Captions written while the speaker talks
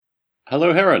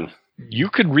Hello, Heron. You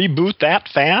could reboot that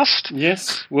fast?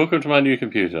 Yes. Welcome to my new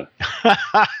computer.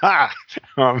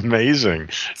 Amazing.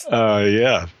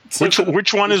 Yeah. So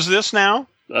which one is this now?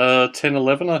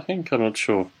 1011, I think. I'm not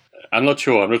sure. I'm not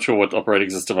sure what operating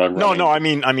system I'm running. No. I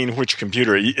mean, which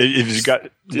computer? If you got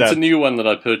it's a new one that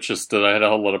I purchased that I had a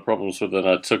whole lot of problems with, and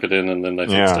I took it in, and then they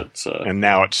fixed it. So. And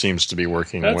now it seems to be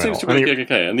working well. It seems to be working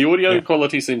okay, and the audio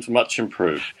quality seems much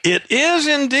improved. It is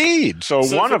indeed. So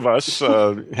one of us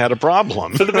had a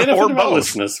problem. For the benefit of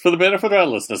our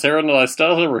listeners, Aaron and I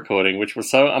started a recording, which was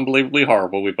so unbelievably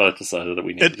horrible, we both decided that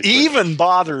we needed to quit. It even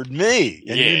bothered me,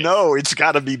 and you know it's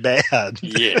got to be bad.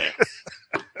 Yeah.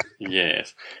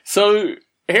 Yes. So,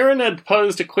 Heron had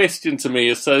posed a question to me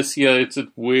associated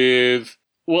with...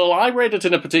 Well, I read it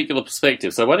in a particular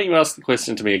perspective, so why don't you ask the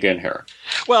question to me again, Heron?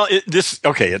 Well,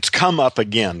 it's come up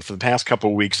again. For the past couple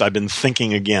of weeks, I've been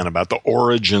thinking again about the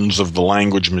origins of the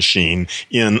language machine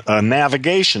in a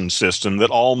navigation system that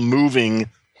all moving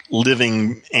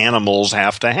living animals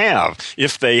have to have.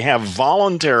 If they have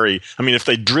if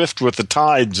they drift with the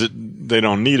tides, they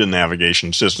don't need a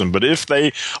navigation system. But if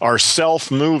they are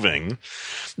self-moving,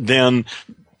 then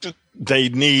they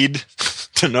need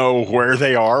to know where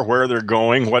they are, where they're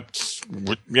going,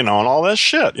 and all that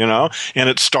shit, And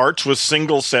it starts with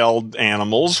single-celled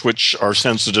animals, which are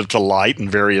sensitive to light and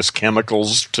various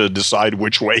chemicals to decide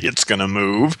which way it's going to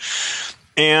move.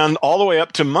 And all the way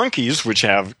up to monkeys, which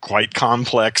have quite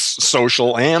complex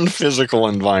social and physical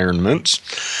environments.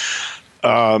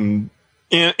 And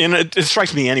it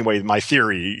strikes me anyway, my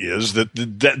theory is that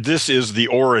this is the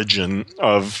origin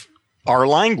of our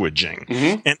languaging.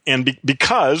 Mm-hmm.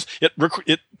 Because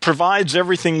it provides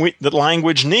everything that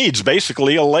language needs,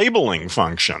 basically a labeling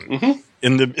function. Mm-hmm.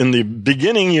 In the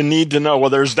beginning, you need to know, well,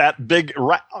 there's that big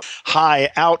high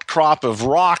outcrop of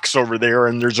rocks over there,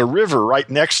 and there's a river right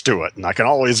next to it, and I can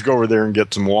always go over there and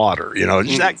get some water,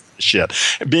 that shit.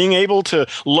 Being able to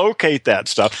locate that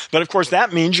stuff. But, of course,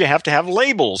 that means you have to have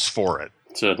labels for it.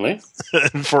 Certainly.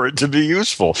 For it to be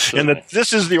useful. Certainly. And that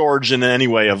this is the origin,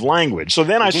 anyway, of language. So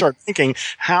then I start thinking,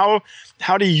 how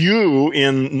do you,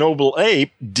 in Noble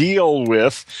Ape, deal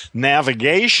with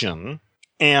navigation?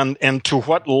 And to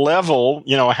what level,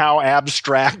 how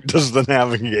abstract does the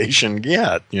navigation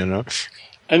get,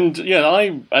 And,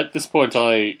 at this point,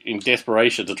 in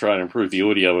desperation to try and improve the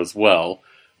audio as well,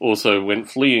 also went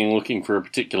fleeing looking for a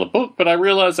particular book, but I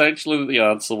realized actually that the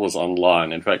answer was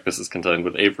online. In fact, this is contained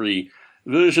with every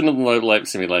version of the Noble Ape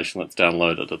simulation that's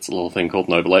downloaded. It's a little thing called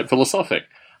Noble Ape Philosophic.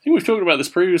 I think we've talked about this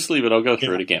previously, but I'll go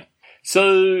through it again.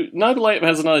 So, Noble Ape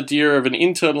has an idea of an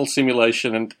internal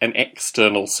simulation and an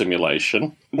external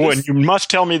simulation. And you must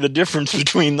tell me the difference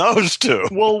between those two.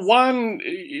 Well, one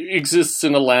exists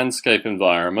in a landscape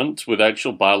environment with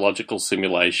actual biological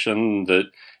simulation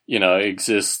that,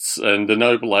 exists, and the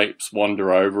Noble Apes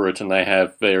wander over it, and they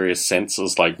have various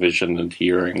senses like vision and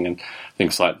hearing and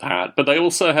things like that. But they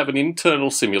also have an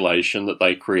internal simulation that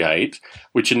they create,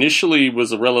 which initially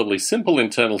was a relatively simple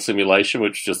internal simulation,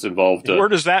 which just involved Where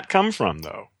does that come from,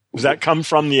 though? Does that come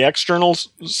from the external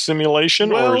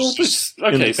simulation, or is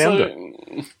it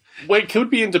independent? Well, it could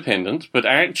be independent, but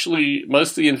actually most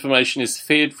of the information is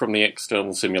fed from the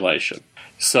external simulation.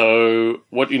 So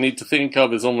what you need to think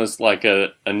of is almost like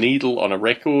a needle on a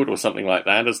record or something like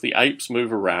that. As the apes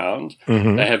move around,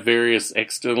 they have various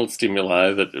external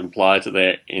stimuli that apply to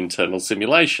their internal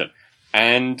simulation.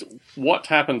 And what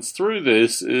happens through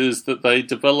this is that they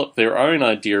develop their own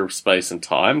idea of space and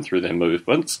time through their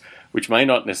movements, which may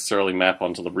not necessarily map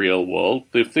onto the real world.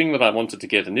 The thing that I wanted to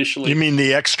get initially... You mean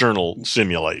the external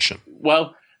simulation?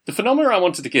 Well, the phenomena I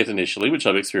wanted to get initially, which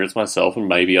I've experienced myself and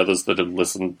maybe others that have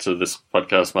listened to this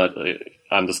podcast might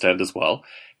understand as well,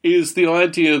 is the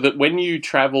idea that when you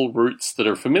travel routes that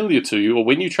are familiar to you, or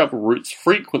when you travel routes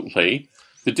frequently,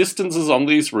 the distances on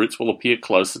these routes will appear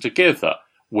closer together,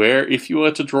 where if you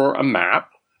were to draw a map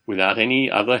without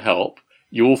any other help,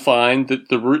 you will find that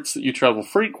the routes that you travel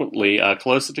frequently are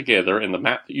closer together in the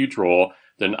map that you draw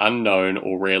than unknown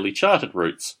or rarely charted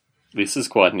routes. This is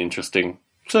quite an interesting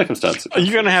circumstance.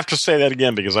 You're going to have to say that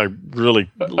again because I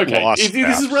really lost that.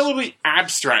 This is relatively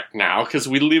abstract now because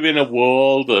we live in a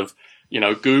world of,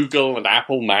 Google and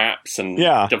Apple Maps and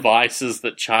devices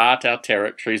that chart our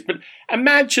territories. But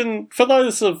imagine, for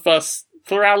those of us,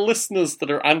 for our listeners that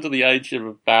are under the age of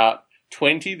about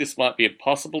 20, this might be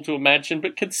impossible to imagine,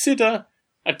 but consider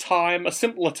a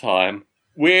simpler time,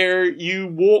 where you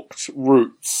walked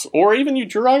routes, or even you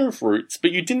drove routes,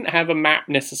 but you didn't have a map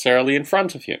necessarily in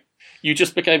front of you. You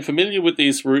just became familiar with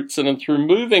these routes, and through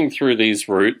moving through these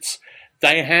routes,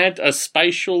 they had a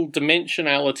spatial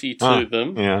dimensionality to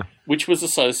them, which was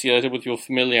associated with your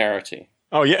familiarity.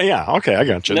 Oh, yeah. Okay, I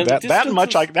got you. Now,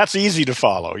 That's easy to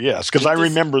follow, yes, because I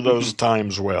remember those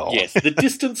times well. Yes, the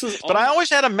distances... But I always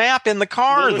had a map in the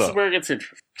car, This is where it gets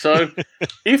interesting. So,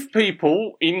 if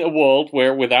people in a world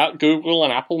where without Google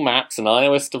and Apple Maps and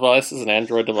iOS devices and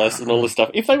Android devices and all this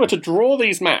stuff, if they were to draw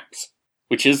these maps,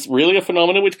 which is really a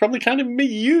phenomenon which probably can't even be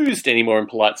used anymore in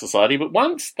polite society, but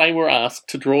once they were asked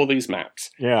to draw these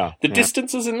maps, the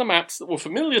distances in the maps that were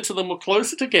familiar to them were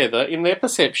closer together in their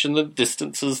perception than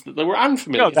distances that they were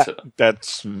unfamiliar to them.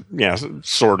 That's,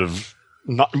 sort of...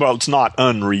 it's not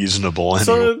unreasonable. Anyway.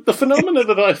 So the phenomena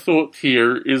that I thought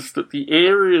here is that the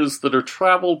areas that are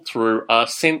travelled through are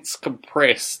sense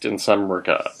compressed in some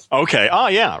regard. Okay. Oh,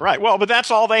 yeah, right. Well, but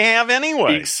that's all they have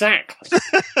anyway. Exactly.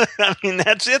 I mean,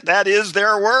 that's it. That is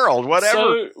their world,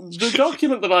 whatever. So the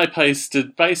document that I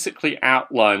pasted basically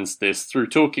outlines this through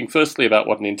talking firstly about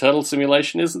what an internal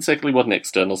simulation is and secondly what an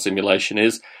external simulation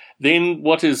is, then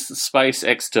what is space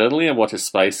externally and what is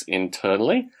space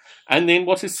internally. And then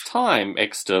what is time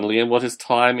externally and what is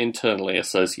time internally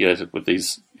associated with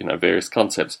these, various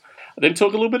concepts. I then talk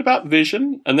a little bit about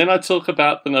vision, and then I talk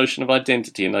about the notion of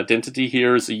identity. And identity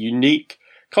here is a unique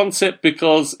concept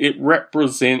because it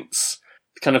represents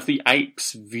kind of the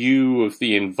ape's view of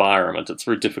the environment. It's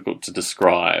very difficult to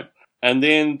describe. And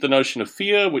then the notion of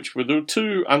fear, which were the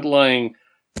two underlying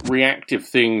reactive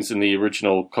things in the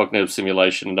original cognitive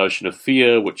simulation. A notion of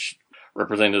fear, which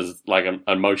represented like an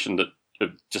emotion that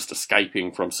of just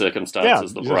escaping from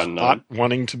circumstances that were unknown. Not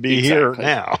wanting to be here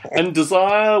now. And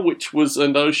desire, which was a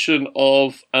notion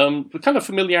of the kind of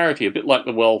familiarity, a bit like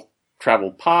the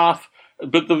well-travelled path,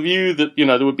 but the view that,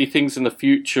 there would be things in the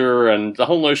future and the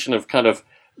whole notion of kind of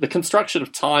the construction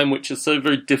of time, which is so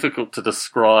very difficult to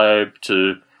describe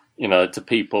to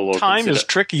people. Or time is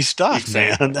tricky stuff,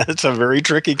 man. That's a very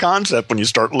tricky concept when you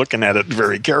start looking at it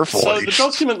very carefully. So the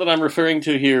document that I'm referring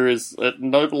to here is at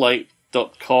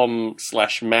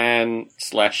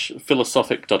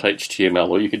nobleape.com/man/philosophic.html,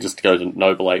 or you could just go to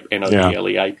nobleape,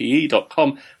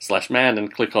 nobleape.com/man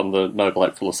and click on the Noble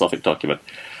Ape Philosophic document.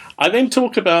 I then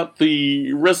talk about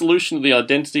the resolution of the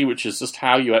identity, which is just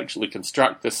how you actually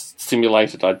construct this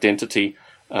simulated identity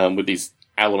with these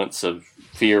elements of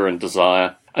fear and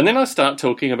desire. And then I start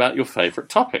talking about your favourite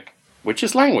topic, which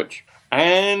is language.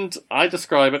 And I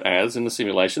describe it as, in the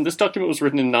simulation, this document was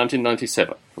written in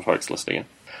 1997, for folks listening in.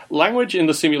 Language in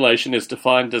the simulation is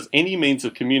defined as any means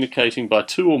of communicating by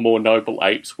two or more noble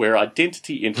apes where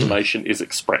identity information is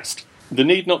expressed. The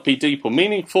need not be deep or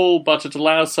meaningful, but it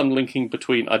allows some linking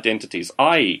between identities,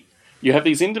 i.e., you have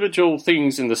these individual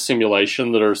things in the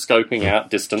simulation that are scoping out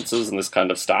distances and this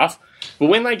kind of stuff, but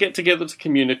when they get together to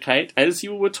communicate, as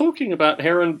you were talking about,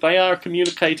 Heron, they are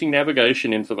communicating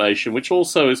navigation information, which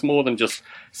also is more than just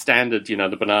standard,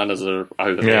 the bananas are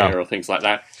over there or things like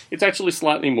that. It's actually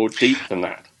slightly more deep than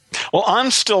that. Well,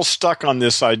 I'm still stuck on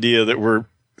this idea that we're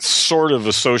sort of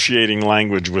associating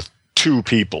language with two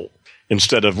people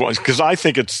instead of one, because I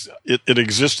think it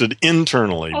existed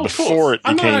internally before it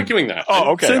became... I'm not arguing that.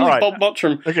 Oh, okay, all right. Bob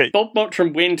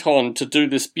Mottram went on to do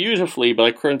this beautifully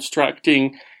by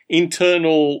constructing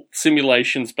internal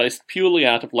simulations based purely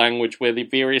out of language where the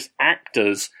various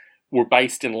actors were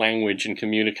based in language and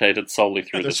communicated solely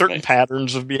through there's certain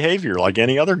patterns of behavior like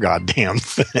any other goddamn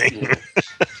thing. Yeah.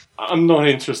 I'm not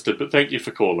interested, but thank you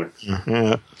for calling.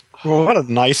 Mm-hmm. Well, what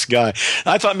a nice guy.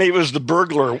 I thought maybe it was the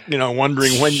burglar,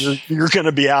 wondering when you're going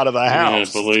to be out of the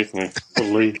house. Yeah,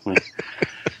 believe me.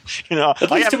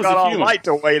 I haven't got all night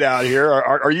to wait out here.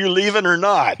 Are you leaving or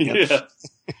not? Yeah.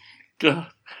 God.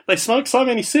 They smoke so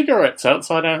many cigarettes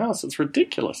outside our house. It's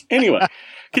ridiculous. Anyway,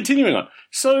 continuing on.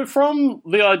 So from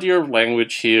the idea of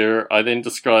language here, I then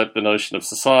described the notion of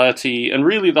society, and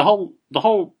really the whole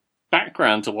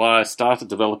background to why I started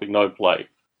developing Noble Ape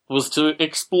was to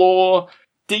explore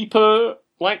deeper,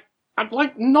 like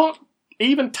not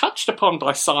even touched upon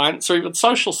by science or even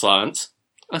social science,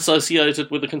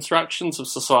 associated with the constructions of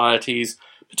societies,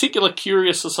 particular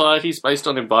curious societies based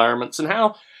on environments, and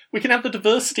how we can have the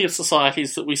diversity of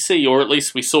societies that we see, or at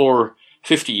least we saw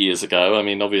 50 years ago. I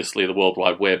mean, obviously the World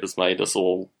Wide Web has made us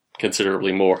all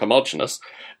considerably more homogenous.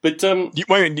 But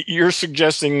you're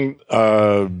suggesting...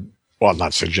 well,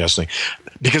 not suggesting,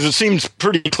 because it seems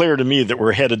pretty clear to me that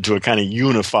we're headed to a kind of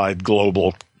unified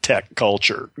global tech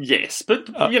culture. Yes,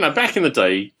 but, back in the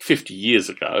day, 50 years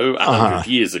ago, 100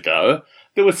 years ago,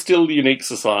 there were still unique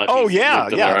societies. Oh, yeah,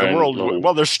 the world.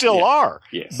 Well, there still are.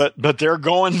 Yes. But they're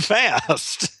going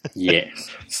fast. Yes.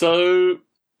 So,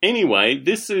 anyway,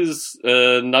 this is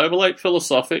Noble Ape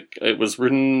Philosophic. It was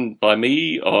written by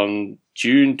me on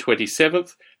June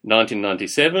 27th,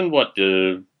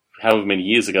 1997. However many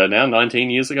years ago now,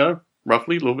 19 years ago,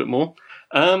 roughly, a little bit more.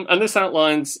 And this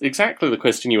outlines exactly the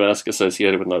question you ask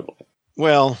associated with Noble Ape.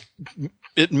 Well,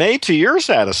 it may to your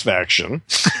satisfaction.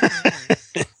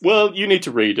 Well, you need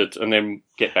to read it and then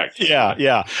get back to it.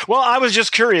 Yeah. Well, I was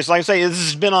just curious. Like I say, this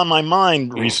has been on my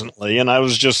mind recently, and I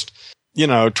was just,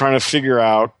 trying to figure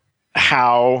out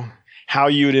how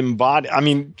you'd embody. I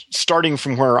mean, starting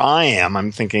from where I am,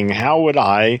 I'm thinking, how would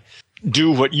I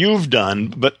do what you've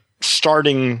done, but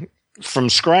starting from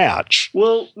scratch?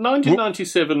 Well,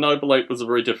 1997, Noble Ape was a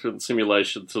very different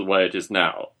simulation to the way it is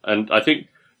now. And I think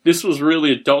this was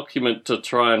really a document to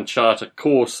try and chart a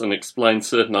course and explain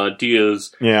certain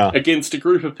ideas against a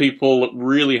group of people that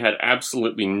really had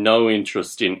absolutely no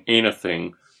interest in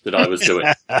anything that I was doing.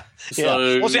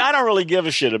 Well, see, I don't really give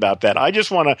a shit about that.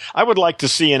 I would like to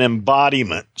see an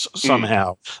embodiment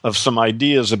somehow of some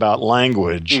ideas about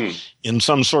language in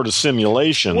some sort of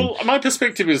simulation. Well, my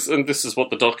perspective is, and this is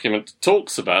what the document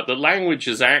talks about, that language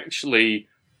is actually,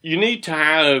 you need to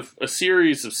have a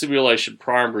series of simulation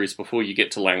primaries before you get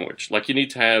to language. Like, you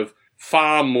need to have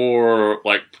far more,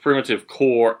 primitive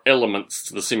core elements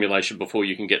to the simulation before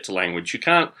you can get to language. You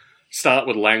can't start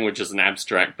with language as an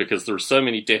abstract because there are so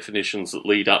many definitions that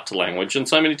lead up to language and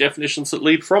so many definitions that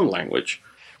lead from language.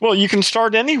 Well, you can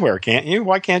start anywhere, can't you?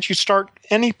 Why can't you start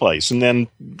any place and then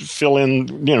fill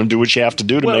in, do what you have to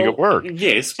do to make it work?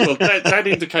 Yes, well, that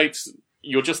indicates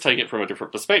you're just taking it from a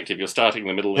different perspective. You're starting in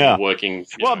the middle and you're working.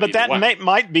 But that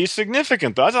might be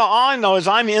significant, though. All I know is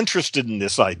I'm interested in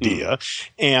this idea,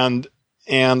 and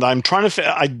I'm trying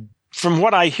to. From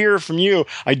what I hear from you,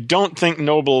 I don't think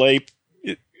Noble Ape.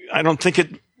 I don't think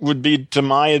it would be to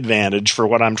my advantage for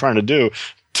what I'm trying to do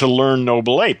to learn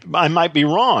Noble Ape. I might be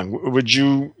wrong. Would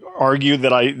you argue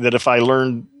that if I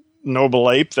learned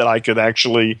Noble Ape, that I could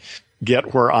actually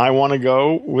get where I want to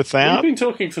go with that? We've been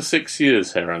talking for 6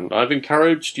 years, Heron. I've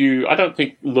encouraged you. I don't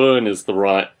think learn is the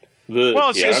right word.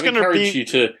 Well, it's going to be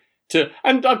you to,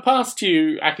 and I've passed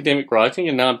you academic writing,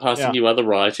 and now I'm passing you other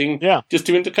writing, just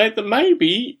to indicate that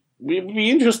maybe it would be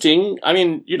interesting. I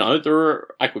mean,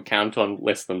 I could count on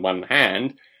less than one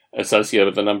hand associated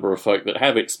with the number of folk that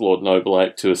have explored Noble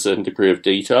Ape to a certain degree of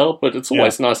detail, but it's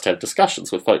always nice to have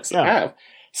discussions with folks that have.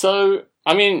 So,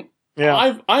 I mean,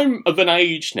 I'm of an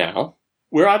age now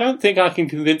where I don't think I can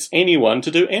convince anyone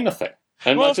to do anything.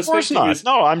 And well, of course not.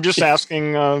 No, I'm just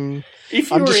asking.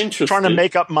 If you're interested, trying to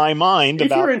make up my mind.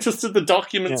 If you're interested, the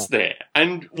document's there,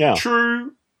 and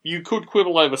true, you could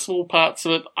quibble over small parts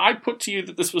of it. I put to you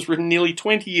that this was written nearly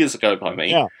 20 years ago by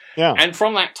me. And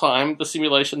from that time, the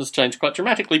simulation has changed quite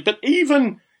dramatically. But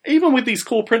even with these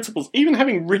core principles, even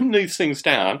having written these things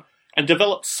down and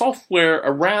developed software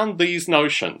around these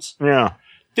notions,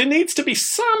 there needs to be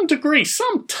some degree,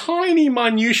 some tiny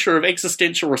minutiae of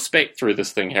existential respect through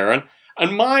this thing, Heron.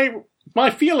 And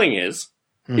my feeling is,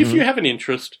 if you have an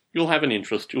interest, you'll have an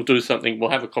interest. You'll do something. We'll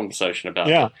have a conversation about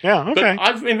it. Okay. But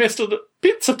I've invested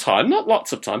bits of time, not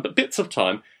lots of time, but bits of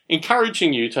time,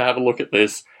 encouraging you to have a look at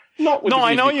this.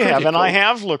 I know you have, and I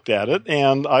have looked at it,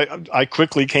 and I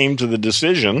quickly came to the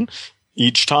decision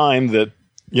each time that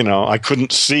I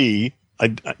couldn't see.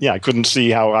 I couldn't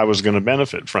see how I was going to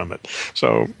benefit from it.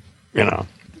 So,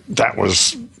 that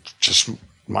was just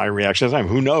my reaction at the time.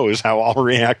 Who knows how I'll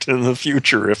react in the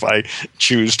future if I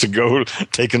choose to go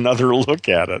take another look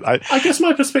at it. I guess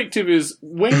my perspective is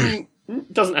when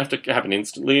it doesn't have to happen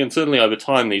instantly, and certainly over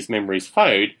time these memories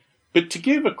fade, but to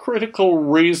give a critical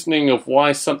reasoning of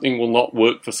why something will not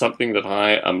work for something that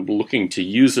I am looking to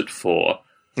use it for,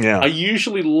 I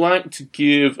usually like to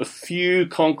give a few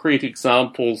concrete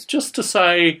examples just to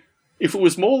say, if it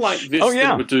was more like this,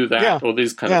 then it would do that, or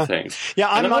these kind of things. Yeah,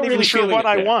 I'm not even sure what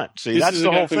I want. See, that's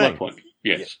the whole thing. My point.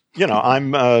 Yes.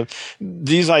 I'm.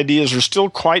 These ideas are still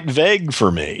quite vague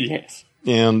for me. Yes.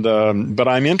 And but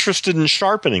I'm interested in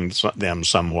sharpening them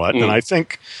somewhat, and I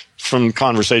think from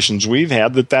conversations we've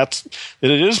had that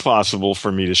it is possible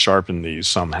for me to sharpen these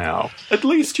somehow. At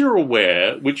least you're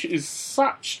aware, which is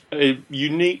such a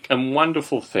unique and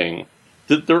wonderful thing,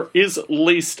 that there is at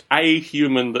least a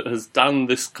human that has done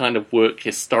this kind of work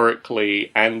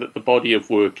historically, and that the body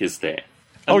of work is there.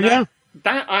 And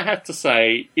that I have to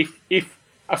say, if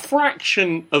a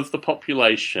fraction of the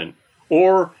population,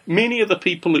 or many of the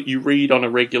people that you read on a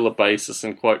regular basis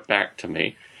and quote back to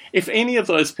me, if any of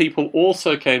those people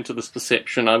also came to this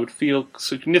perception, I would feel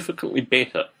significantly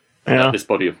better about this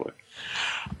body of work.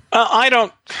 I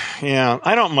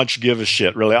don't much give a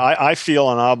shit, really. I feel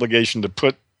an obligation to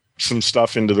put some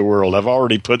stuff into the world. I've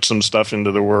already put some stuff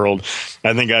into the world.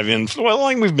 I think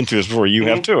we've been through this before. You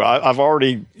have too. I've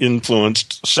already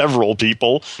influenced several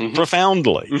people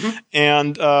profoundly.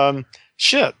 And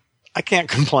I can't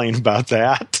complain about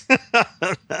that.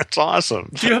 That's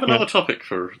awesome. Do you have another topic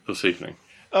for this evening?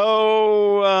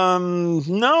 Oh,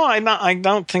 no, I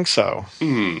don't think so.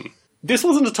 This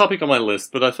wasn't a topic on my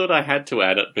list, but I thought I had to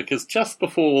add it because just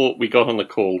before we got on the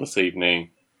call this evening,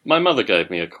 my mother gave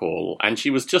me a call, and she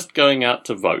was just going out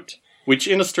to vote, which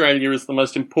in Australia is the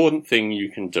most important thing you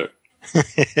can do.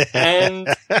 And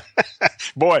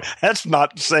boy, that's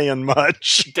not saying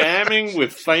much. Damning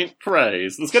with faint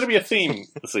praise. There's going to be a theme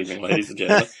this evening, ladies and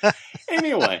gentlemen.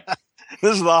 Anyway.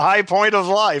 This is the high point of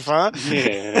life, huh?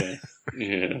 Yeah.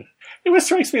 It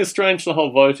strikes me as strange, the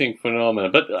whole voting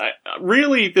phenomenon, but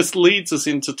really this leads us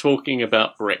into talking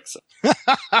about Brexit.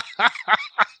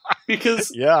 Because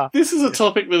this is a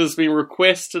topic that has been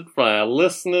requested by our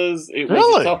listeners. It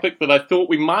was a topic that I thought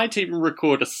we might even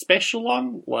record a special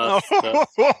on last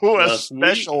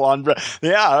special on.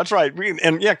 Yeah, that's right.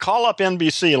 Call up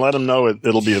NBC and let them know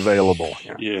it'll be available.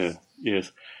 Yes.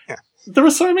 Yeah. There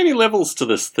are so many levels to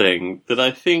this thing that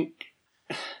I think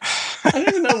I don't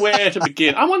even know where to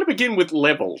begin. I want to begin with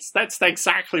levels. That's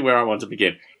exactly where I want to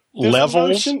begin.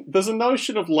 There's a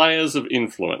notion of layers of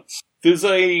influence. There's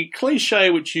a cliche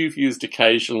which you've used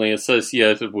occasionally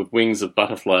associated with wings of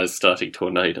butterflies starting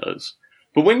tornadoes.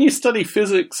 But when you study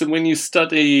physics and when you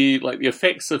study the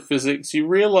effects of physics, you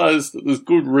realize that there's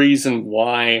good reason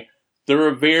why there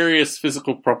are various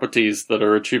physical properties that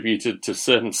are attributed to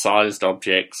certain sized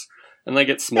objects, and they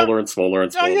get smaller and smaller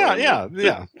and smaller.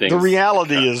 The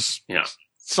reality is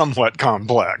somewhat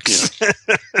complex.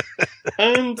 Yeah.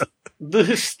 And the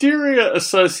hysteria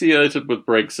associated with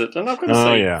Brexit, and I've got to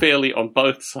say fairly on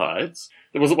both sides.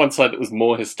 There wasn't one side that was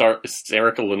more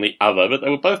hysterical than the other, but they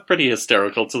were both pretty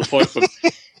hysterical to the point of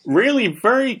really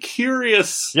very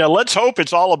curious. Yeah, let's hope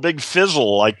it's all a big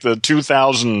fizzle like the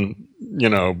 2000,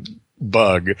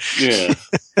 bug. Yeah.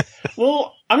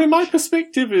 Well, I mean, my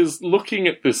perspective is looking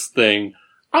at this thing.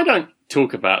 I don't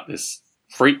talk about this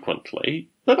frequently,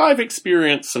 but I've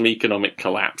experienced some economic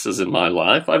collapses in my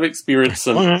life. I've experienced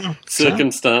some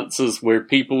circumstances where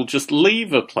people just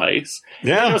leave a place.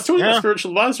 Yeah. I was talking to a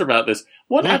spiritual advisor about this.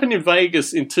 What happened in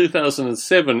Vegas in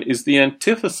 2007 is the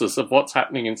antithesis of what's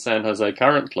happening in San Jose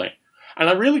currently. And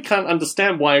I really can't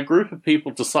understand why a group of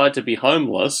people decide to be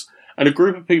homeless and a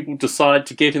group of people decide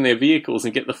to get in their vehicles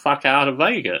and get the fuck out of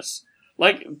Vegas.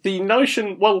 The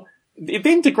notion, it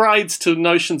then degrades to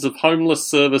notions of homeless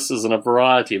services and a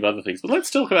variety of other things. But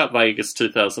let's talk about Vegas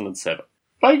 2007.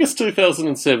 Vegas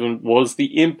 2007 was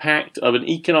the impact of an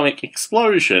economic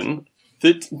explosion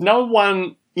that no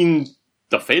one in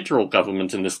the federal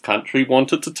government in this country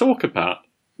wanted to talk about.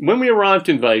 When we arrived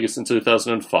in Vegas in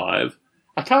 2005,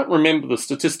 I can't remember the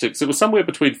statistics. It was somewhere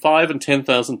between 5,000 and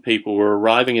 10,000 people were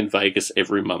arriving in Vegas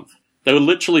every month. They were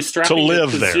literally strapping to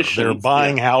live there. They're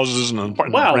buying houses and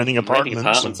renting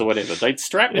apartments or whatever. They'd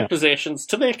strap their possessions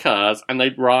to their cars and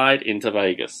they'd ride into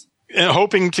Vegas.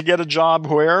 Hoping to get a job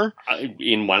where?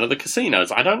 In one of the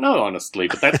casinos. I don't know, honestly,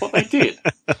 but that's what they did.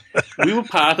 We were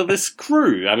part of this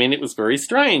crew. I mean, it was very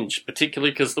strange,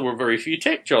 particularly because there were very few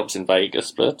tech jobs in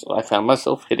Vegas, but I found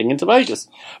myself heading into Vegas.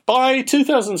 By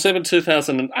 2007,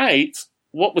 2008,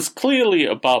 what was clearly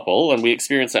a bubble, and we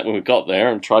experienced that when we got there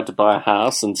and tried to buy a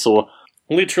house and saw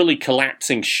literally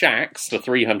collapsing shacks for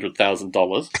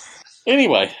 $300,000.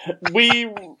 Anyway,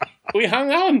 we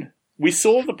hung on. We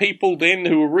saw the people then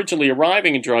who were originally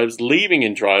arriving in droves, leaving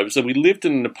in droves, and we lived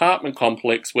in an apartment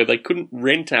complex where they couldn't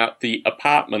rent out the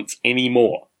apartments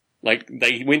anymore.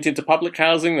 They went into public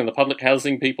housing, then the public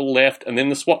housing people left, and then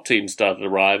the SWAT team started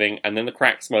arriving, and then the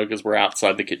crack smokers were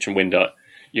outside the kitchen window.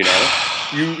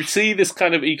 You see this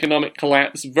kind of economic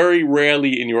collapse very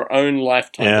rarely in your own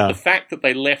lifetime. Yeah. But the fact that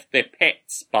they left their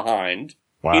pets behind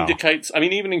indicates, I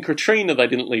mean, even in Katrina, they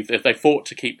didn't leave. They fought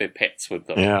to keep their pets with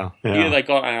them. Yeah. Here they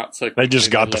got out. So they just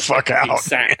got the fuck out.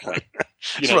 Exactly.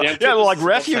 Like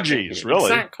refugees, really.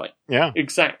 Exactly. Yeah.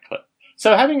 Exactly.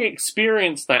 So having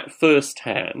experienced that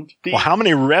firsthand... how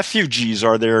many refugees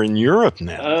are there in Europe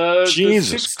now?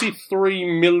 Jesus.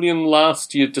 63 million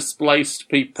last year displaced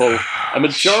people. A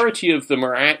majority of them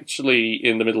are actually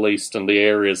in the Middle East and the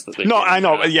areas that they... No, I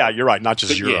know. Yeah, you're right. Not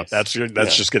just Europe. Yes.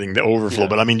 That's just getting the overflow. Yeah.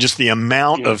 But I mean, just the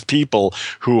amount of people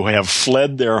who have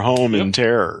fled their home in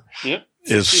terror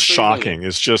is shocking.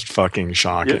 It's just fucking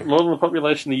shocking. Yep. More than the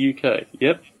population in the UK.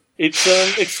 Yep. It's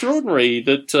extraordinary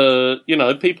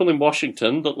that, people in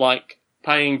Washington that like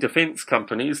paying defense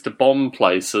companies to bomb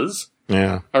places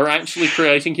are actually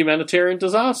creating humanitarian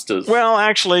disasters. Well,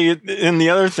 actually, and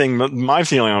the other thing, my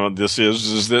feeling on this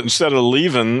is that instead of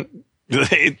leaving,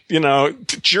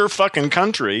 it's your fucking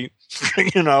country,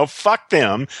 fuck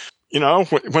them.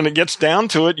 When it gets down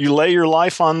to it, you lay your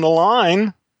life on the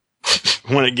line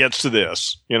when it gets to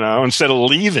this, instead of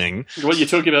leaving. What, you're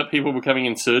talking about people becoming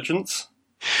insurgents?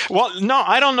 Well, no,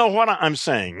 I don't know what I'm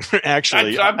saying,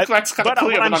 actually. That's kind of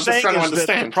clear, but I'm just trying to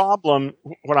understand. The problem,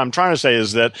 what I'm trying to say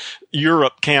is that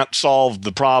Europe can't solve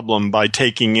the problem by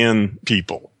taking in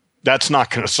people. That's not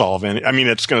going to solve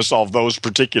it's going to solve those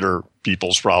particular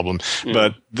people's problem,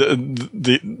 but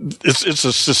it's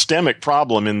a systemic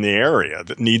problem in the area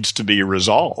that needs to be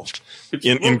resolved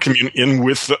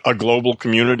with a global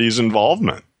community's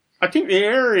involvement. I think the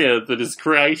area that is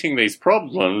creating these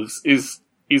problems is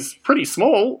pretty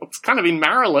small. It's kind of in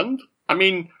Maryland. I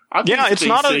mean, you're right. It's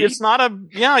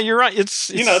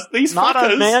these not fuckers.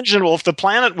 Unimaginable. If the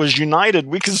planet was united,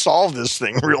 we could solve this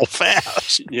thing real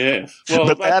fast. Yes. Well,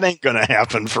 but that ain't going to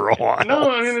happen for a while. No,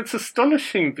 I mean, it's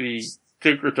astonishing, the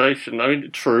degradation. I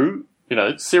mean, true.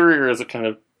 Syria is a kind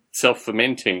of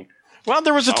self-fermenting. Well,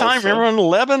 there was a time, remember, in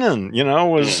Lebanon,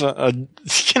 was a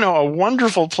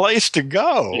wonderful place to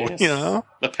go, Yes.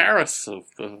 The Paris of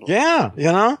the...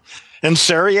 Yeah, and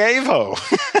Sarajevo,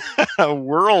 a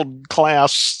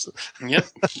world-class,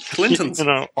 Clinton's,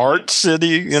 art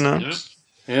city,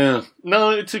 Yeah.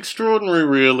 No, it's extraordinary,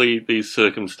 really, these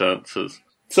circumstances.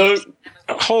 So,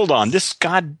 hold on.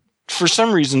 For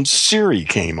some reason, Siri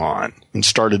came on and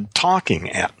started talking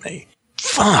at me.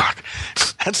 Fuck.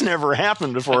 That's never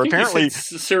happened before. Apparently,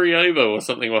 Sarajevo or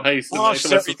something. Well, hey,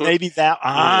 maybe that.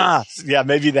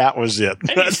 Maybe that was it.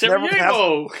 Hey,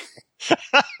 Sarajevo.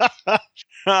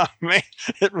 Oh, man,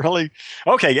 it really...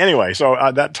 Okay, anyway, so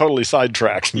that totally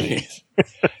sidetracks me.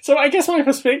 So I guess my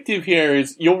perspective here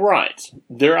is, you're right.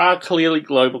 There are clearly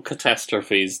global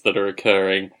catastrophes that are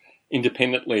occurring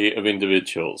independently of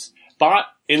individuals. But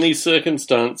in these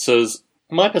circumstances,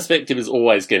 my perspective is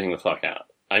always getting the fuck out.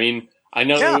 I mean, I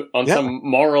know on some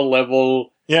moral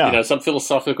level... some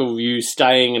philosophical view,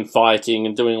 staying and fighting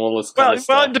and doing all this kind of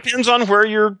stuff. Well, it depends on where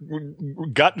your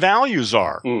gut values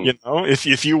are.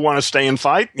 If you want to stay and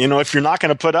fight, if you're not going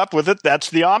to put up with it, that's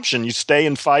the option. You stay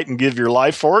and fight and give your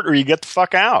life for it, or you get the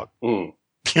fuck out.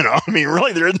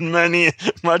 Really, there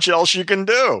isn't much else you can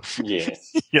do.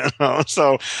 Yes.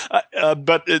 So,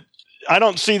 but I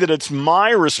don't see that it's my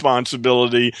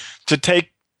responsibility to take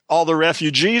all the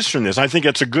refugees from this. I think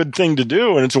it's a good thing to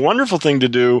do, and it's a wonderful thing to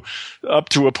do up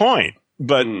to a point.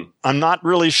 But I'm not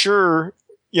really sure,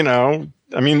 like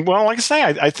I say,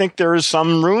 I think there is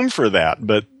some room for that,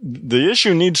 but the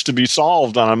issue needs to be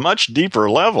solved on a much deeper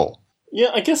level. Yeah,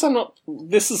 I guess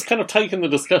this has kind of taken the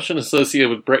discussion associated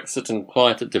with Brexit in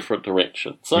quite a different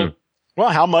direction. So, well,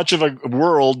 how much of a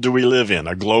world do we live in?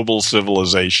 A global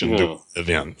civilization do we live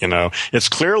in? It's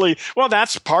clearly,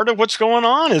 that's part of what's going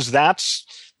on, is that's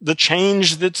the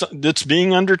change that's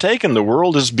being undertaken. The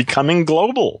world is becoming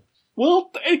global.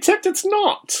 Well, except it's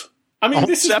not. I mean,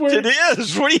 this is where it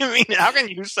is. What do you mean? How can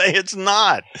you say it's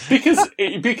not? Because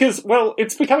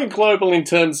it's becoming global in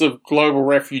terms of global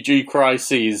refugee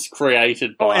crises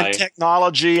created by and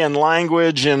technology and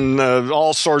language and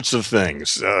all sorts of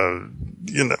things. The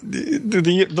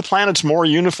planet's more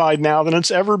unified now than it's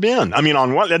ever been. I mean,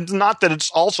 not that it's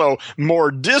also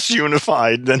more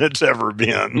disunified than it's ever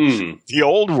been. The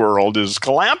old world is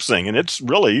collapsing, and it's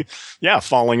really,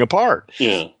 falling apart.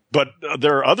 Yeah. But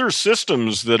there are other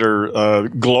systems that are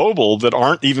global that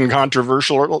aren't even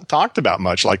controversial or talked about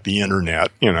much, like the internet,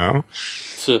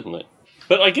 Certainly.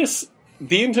 But I guess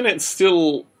the internet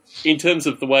still, in terms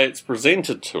of the way it's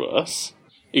presented to us,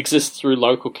 exists through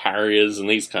local carriers and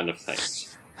these kind of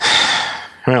things.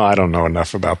 Well, I don't know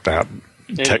enough about that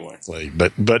technically,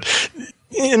 but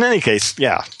in any case,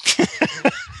 yeah.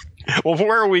 Well,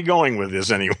 where are we going with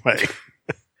this anyway?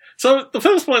 So the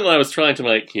first point that I was trying to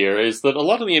make here is that a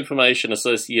lot of the information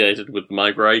associated with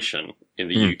migration in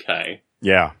the UK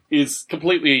is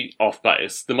completely off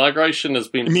base. The migration has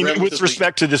been... with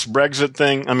respect to this Brexit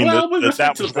thing? I mean, that was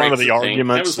one of the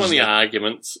arguments. That was one of the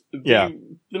arguments. The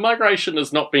migration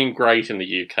has not been great in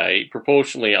the UK,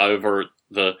 proportionally over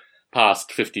the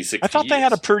past 50, 60 years. I thought they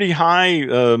had a pretty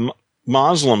high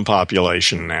Muslim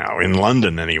population now, in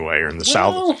London anyway, or in the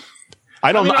south.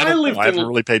 I don't know. I haven't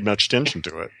really paid much attention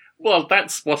to it. Well,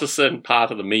 that's what a certain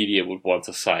part of the media would want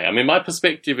to say. I mean, my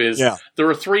perspective is there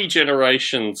are 3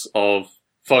 generations of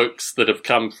folks that have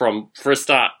come from, for a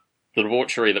start, the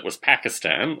debauchery that was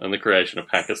Pakistan and the creation of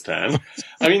Pakistan.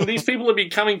 I mean, these people have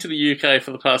been coming to the UK for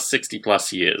the past 60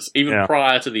 plus years, even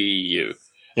prior to the EU.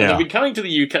 And they've been coming to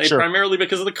the UK primarily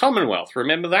because of the Commonwealth.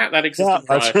 Remember that? That existed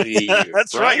prior to the EU.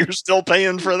 That's right. You're still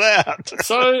paying for that.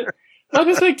 So... my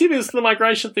perspective is the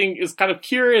migration thing is kind of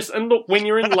curious. And look, when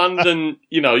you're in London,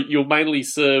 you're mainly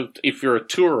served, if you're a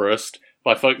tourist,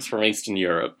 by folks from Eastern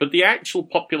Europe. But the actual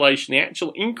population, the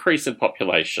actual increase in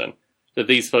population that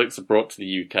these folks have brought to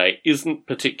the UK isn't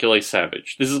particularly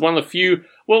savage. This is one of the few...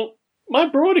 Well, my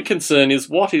broader concern is,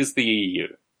 what is the EU?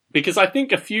 Because I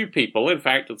think a few people, in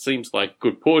fact, it seems like a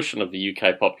good portion of the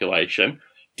UK population,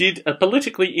 did a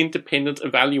politically independent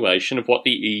evaluation of what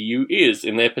the EU is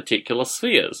in their particular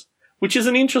spheres, which is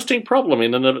an interesting problem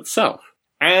in and of itself.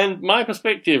 And my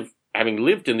perspective, having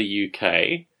lived in the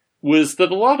UK, was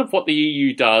that a lot of what the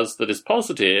EU does that is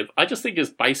positive, I just think is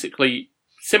basically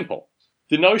simple.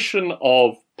 The notion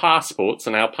of passports,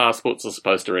 and how passports are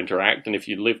supposed to interact, and if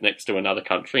you live next to another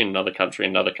country, another country,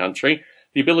 another country,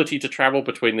 the ability to travel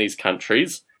between these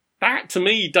countries, that to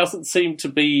me doesn't seem to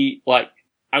be like,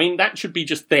 I mean, that should be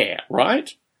just there, right?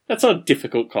 That's not a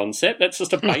difficult concept. That's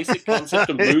just a basic concept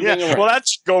of moving around. Well,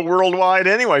 that's go worldwide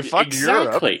anyway. Fuck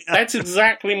exactly. Europe. That's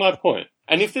exactly my point.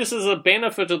 And if this is a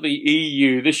benefit of the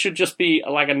EU, this should just be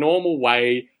like a normal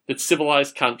way that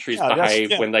civilized countries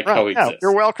behave when they coexist. Yeah,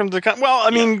 you're welcome to come. Well,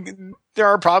 I mean, there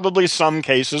are probably some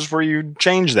cases where you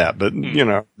change that, but, you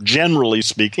know, generally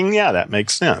speaking, that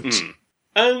makes sense.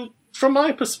 And from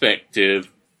my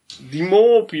perspective, the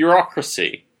more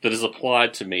bureaucracy that is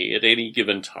applied to me at any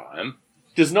given time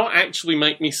does not actually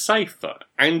make me safer.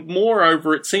 And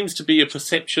moreover, it seems to be a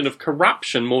perception of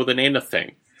corruption more than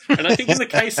anything. And I think in the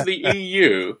case of the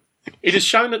EU, it has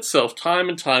shown itself time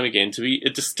and time again to be a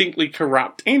distinctly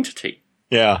corrupt entity.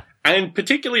 Yeah. And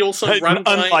particularly also run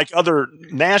by... Unlike other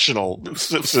national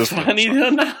systems. Funny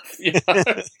enough, you know.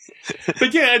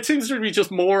 But it seems to be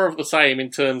just more of the same in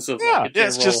terms of...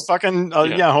 it's just fucking,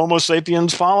 Homo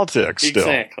sapiens politics still.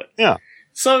 Exactly. Yeah.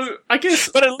 So, I guess...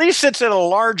 But at least it's at a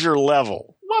larger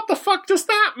level. What the fuck does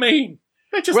that mean?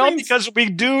 That just means... because we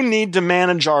do need to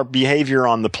manage our behavior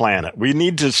on the planet. We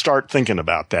need to start thinking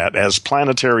about that as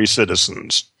planetary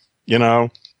citizens. You know?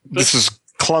 This is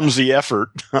clumsy effort,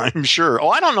 I'm sure. Oh,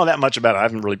 I don't know that much about it. I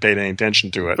haven't really paid any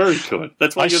attention to it. Very good.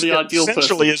 That's why you're the ideal person.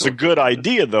 Essentially, it's a good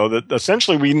idea, though, that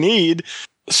essentially we need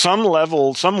some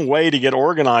way to get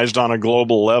organized on a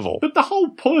global level. But the whole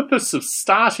purpose of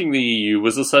starting the EU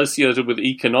was associated with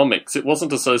economics. It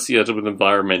wasn't associated with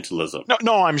environmentalism.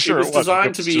 No, I'm sure it was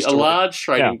designed to be a large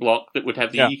trading bloc that would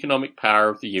have the economic power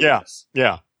of the US.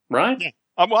 Yeah. Right? Yeah.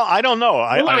 Well, I don't know.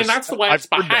 I mean, that's the way it's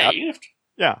behaved.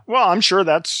 Yeah. Well, I'm sure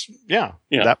that's,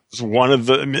 that was one of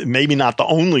the, maybe not the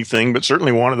only thing, but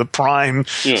certainly one of the prime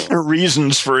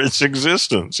reasons for its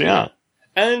existence. Yeah.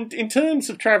 And in terms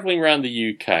of travelling around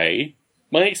the UK,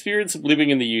 my experience of living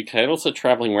in the UK and also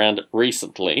travelling around it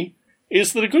recently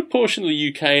is that a good portion of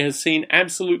the UK has seen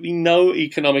absolutely no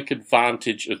economic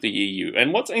advantage of the EU.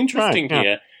 And what's interesting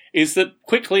here is that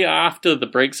quickly after the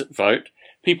Brexit vote,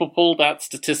 people pulled out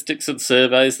statistics and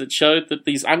surveys that showed that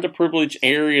these underprivileged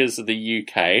areas of the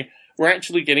UK were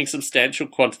actually getting substantial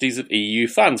quantities of EU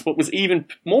funds. What was even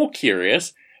more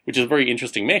curious, which is a very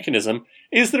interesting mechanism,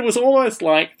 is that it was almost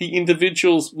like the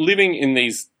individuals living in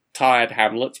these tired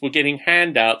hamlets were getting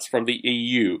handouts from the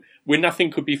EU, where nothing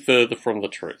could be further from the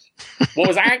truth. What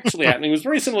was actually happening was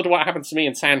very similar to what happened to me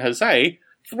in San Jose.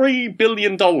 $3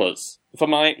 billion for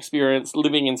my experience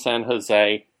living in San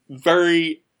Jose.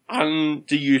 Very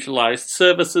underutilized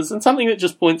services, and something that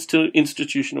just points to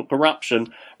institutional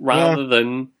corruption rather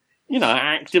than,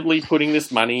 actively putting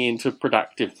this money into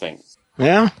productive things.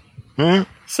 Yeah.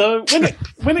 So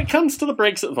when it comes to the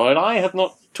Brexit vote, I have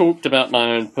not talked about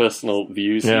my own personal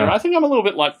views here. I think I'm a little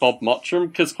bit like Bob Mottram,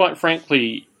 because quite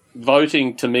frankly,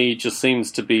 voting to me just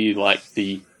seems to be like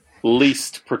the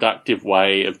least productive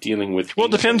way of dealing with... Well,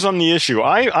 it depends on the issue.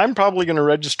 I'm probably going to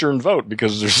register and vote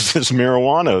because there's this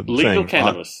marijuana legal thing.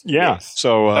 Cannabis. Yes.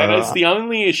 So that is the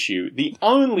only issue. The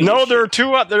only No, issue. there are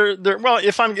two other... Well,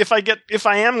 if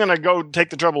I am going to go take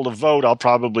the trouble to vote, I'll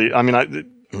probably...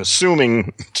 I'm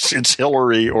assuming it's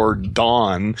Hillary or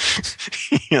Dawn,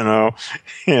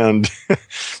 and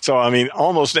so,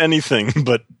 almost anything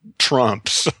but Trump.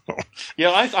 So.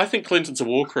 Yeah, I think Clinton's a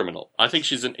war criminal. I think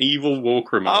she's an evil war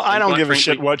criminal. I don't give a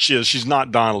shit what she is. She's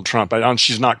not Donald Trump.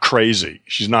 She's not crazy.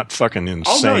 She's not fucking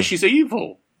insane. Oh, no, she's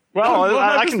evil. Well,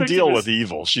 I can deal with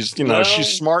evil. She's, she's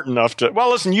smart enough to.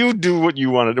 Well, listen, you do what you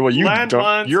want to do. Well, you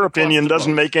don't. Your opinion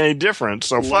doesn't make any difference.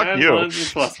 So fuck you. Landmines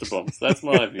and cluster bombs. That's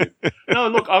my view. No,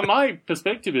 look, my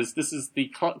perspective is this is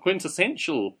the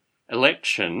quintessential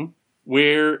election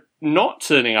where not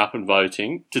turning up and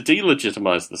voting to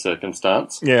delegitimize the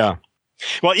circumstance. Yeah.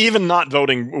 Well, even not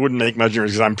voting wouldn't make much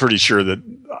difference because I'm pretty sure that.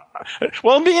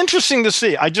 Well, it'd be interesting to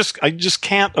see. I just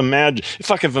can't imagine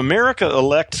if America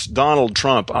elects Donald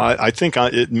Trump. I think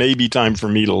it may be time for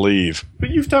me to leave. But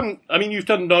you've done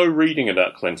no reading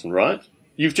about Clinton, right?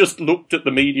 You've just looked at the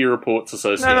media reports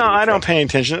associated. No, with I don't Trump. pay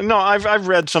attention. No, I've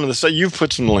read some of the stuff. You've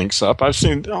put some links up. I've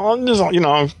seen.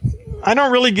 I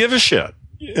don't really give a shit.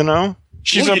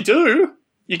 You do.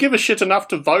 You give a shit enough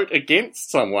to vote against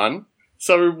someone,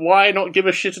 so why not give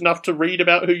a shit enough to read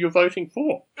about who you're voting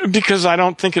for? Because I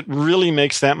don't think it really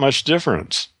makes that much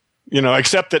difference.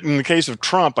 Except that in the case of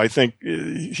Trump, I think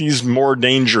he's more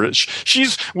dangerous.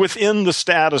 She's within the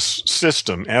status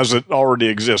system as it already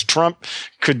exists. Trump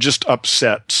could just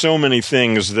upset so many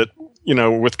things that,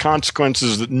 with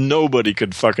consequences that nobody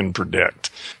could fucking predict.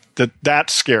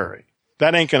 That's scary.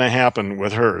 That ain't going to happen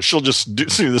with her. She'll just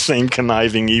do the same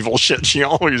conniving evil shit she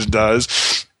always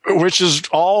does, which is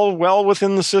all well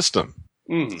within the system.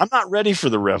 I'm not ready for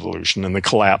the revolution and the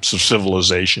collapse of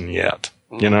civilization yet,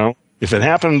 If it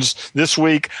happens this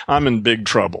week, I'm in big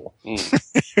trouble.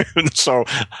 So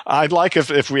I'd like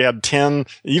if we had 10,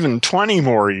 even 20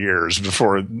 more years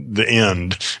before the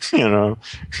end, And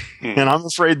I'm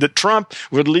afraid that Trump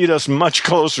would lead us much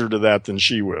closer to that than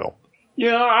she will.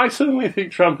 Yeah, I certainly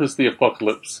think Trump is the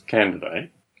apocalypse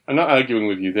candidate. I'm not arguing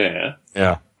with you there.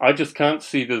 Yeah. I just can't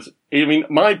see this. I mean,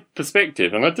 my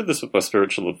perspective, and I did this with my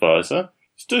spiritual advisor,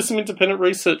 do some independent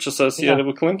research associated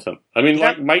with Clinton. I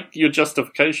mean, make your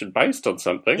justification based on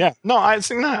something. Yeah. No, I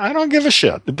don't give a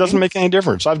shit. It doesn't make any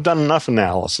difference. I've done enough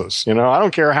analysis. I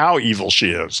don't care how evil she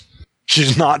is.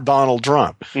 She's not Donald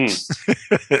Trump. And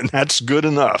that's good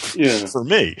enough for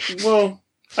me. Well,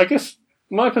 I guess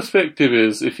my perspective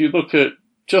is if you look at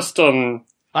just on...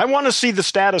 I want to see the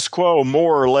status quo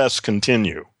more or less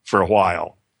continue for a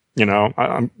while.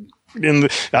 I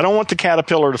don't want the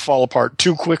caterpillar to fall apart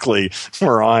too quickly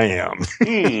where I am.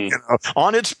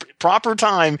 On its proper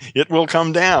time, it will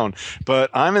come down. But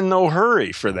I'm in no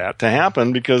hurry for that to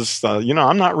happen because,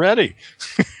 I'm not ready.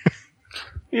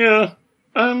 Yeah.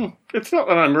 It's not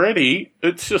that I'm ready.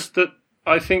 It's just that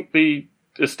I think the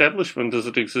establishment as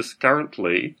it exists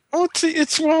currently...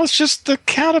 It's just the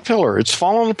caterpillar. It's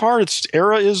fallen apart. Its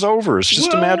era is over. It's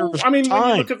just a matter of time. When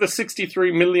you look at the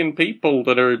 63 million people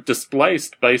that are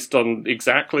displaced based on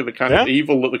exactly the kind of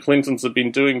evil that the Clintons have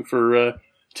been doing for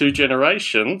 2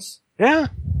 generations... Yeah.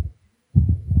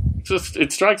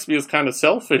 It strikes me as kind of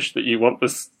selfish that you want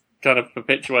this kind of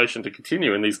perpetuation to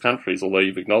continue in these countries, although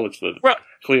you've acknowledged that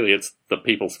clearly it's the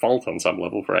people's fault on some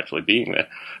level for actually being there.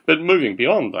 But moving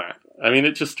beyond that, I mean,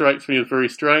 it just strikes me as very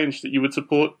strange that you would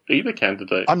support either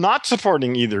candidate. I'm not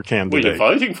supporting either candidate. Well,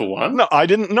 you're voting for one. No, I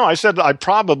didn't. No, I said I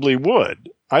probably would.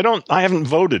 I haven't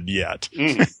voted yet.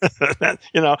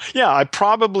 I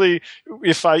probably,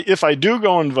 if I do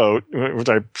go and vote, which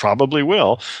I probably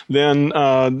will, then,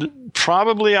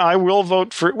 probably I will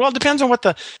vote for, well, it depends on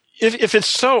if it's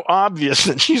so obvious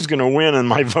that she's going to win and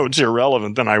my vote's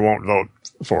irrelevant, then I won't vote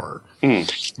for her.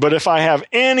 But if I have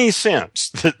any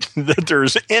sense that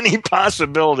there's any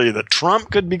possibility that Trump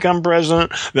could become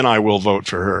president, then I will vote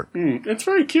for her. It's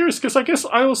very curious because I guess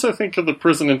I also think of the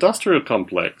prison industrial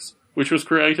complex, which was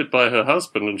created by her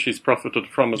husband and she's profited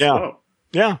from as well.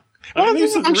 Yeah.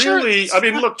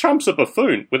 Look, Trump's a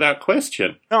buffoon, without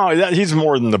question. No, he's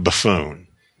more than the buffoon.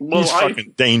 Well, he's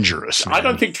fucking dangerous, man. I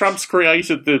don't think Trump's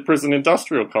created the prison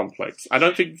industrial complex. I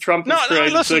don't think Trump has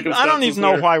created circumstances. I don't even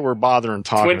know why we're bothering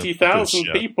talking 20,000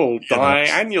 people die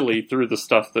annually through the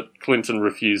stuff that Clinton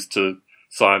refused to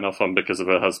sign off on because of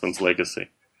her husband's legacy.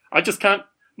 I just can't...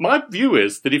 My view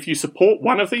is that if you support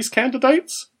one of these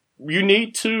candidates, you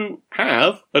need to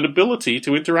have an ability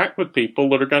to interact with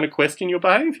people that are going to question your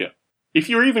behavior. If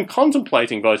you're even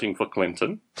contemplating voting for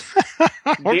Clinton...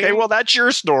 Okay, well, that's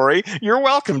your story. You're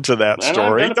welcome to that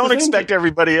story. Don't expect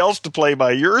everybody else to play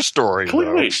by your story,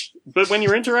 clearly. Though. But when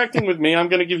you're interacting with me, I'm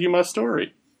going to give you my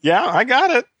story. Yeah, I got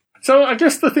it. So I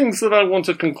guess the things that I want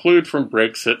to conclude from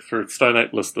Brexit for Stone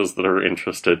 8 listeners that are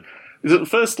interested is that,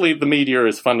 firstly, the media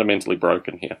is fundamentally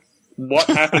broken here. What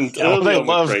happened early on? They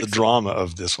love the drama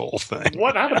of this whole thing.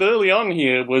 What happened early on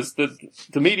here was that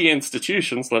the media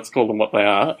institutions, let's call them what they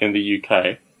are in the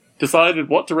UK, decided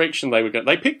what direction they were going.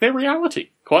 They picked their reality,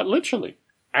 quite literally.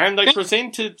 And they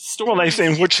presented stories. Well, they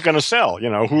say which is going to sell.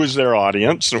 Who is their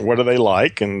audience and what do they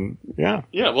like? And yeah.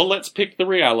 Yeah, well, let's pick the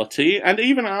reality. And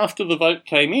even after the vote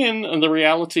came in and the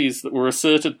realities that were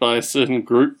asserted by a certain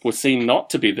group were seen not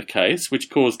to be the case,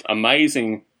 which caused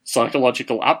amazing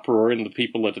psychological uproar in the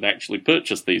people that had actually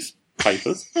purchased these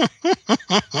papers,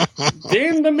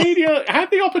 then the media had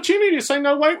the opportunity to say,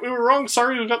 no, wait, we were wrong.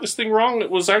 Sorry, we got this thing wrong.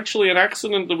 It was actually an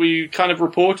accident that we kind of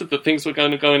reported that things were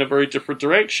going to go in a very different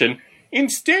direction.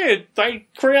 Instead, they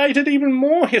created even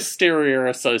more hysteria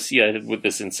associated with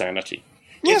this insanity.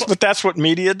 Yes, but that's what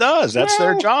media does. That's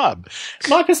their job.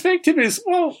 My perspective is,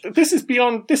 this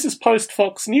is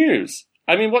post-Fox News.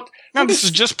 I mean, this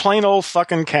is just plain old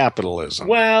fucking capitalism.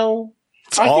 Well,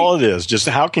 that's all it is. Just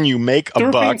how can you make a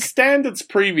buck? There have been standards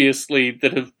previously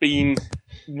that have been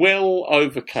well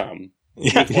overcome.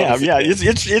 Yeah.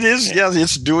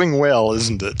 It's doing well,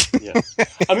 isn't it? Yeah.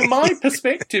 I mean, my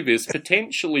perspective is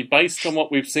potentially, based on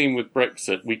what we've seen with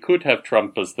Brexit, we could have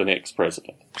Trump as the next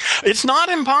president. It's not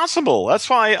impossible. That's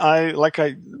why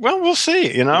we'll see.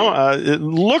 It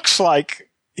looks like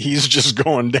he's just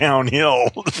going downhill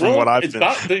from what I've been.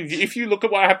 If you look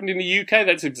at what happened in the UK,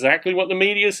 that's exactly what the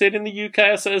media said in the UK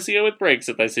associated with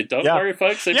Brexit. They said, "Don't worry,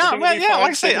 folks. Like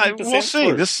I say, we'll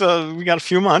see. This we got a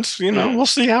few months. We'll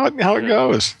see how it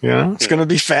goes. It's going to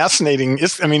be fascinating.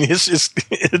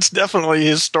 It's definitely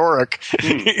historic,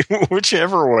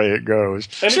 whichever way it goes.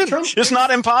 It's not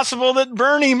impossible that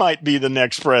Bernie might be the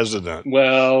next president.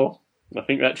 Well, I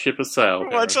think that ship has sailed.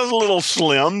 Well, it's a little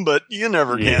slim, but you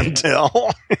never can tell.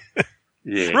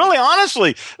 Really,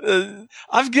 honestly,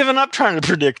 I've given up trying to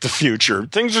predict the future.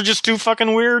 Things are just too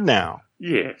fucking weird now.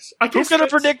 Yes. Who could have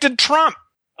predicted Trump?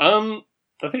 I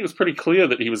think it was pretty clear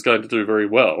that he was going to do very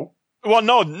well. Well,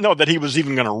 no, that he was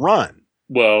even going to run.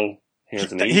 Well,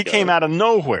 here's an ego. He came out of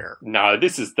nowhere. No,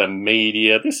 this is the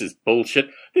media. This is bullshit.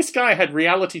 This guy had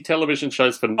reality television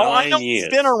shows for 9 years. He's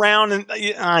been around, and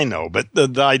I know, but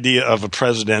the idea of a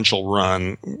presidential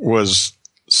run was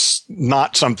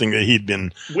not something that he'd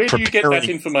been Where do you get that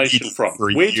information from?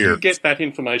 Where do you get that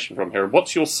information from, Harry?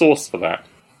 What's your source for that?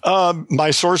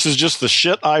 My source is just the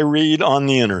shit I read on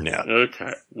the internet.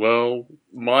 Okay. Well,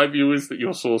 my view is that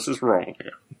your source is wrong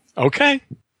here. Okay.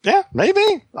 Yeah, maybe.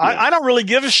 Yeah. I don't really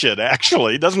give a shit,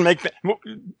 actually. It doesn't make...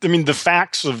 the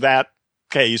facts of that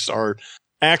case are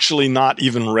actually not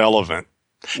even relevant.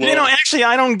 Well, actually,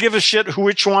 I don't give a shit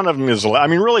which one of them is elected. I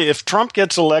mean, really, if Trump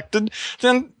gets elected,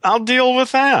 then I'll deal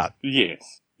with that.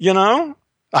 Yes.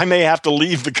 I may have to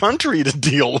leave the country to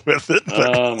deal with it,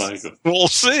 but oh my God. We'll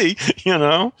see,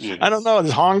 Yes. I don't know.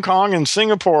 Hong Kong and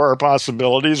Singapore are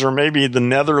possibilities, or maybe the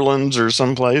Netherlands or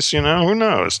someplace, who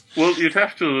knows? Well, you'd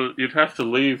have to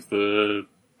leave the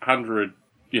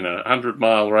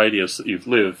 100-mile radius that you've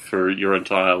lived for your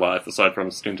entire life, aside from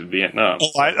a stint in Vietnam.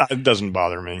 It doesn't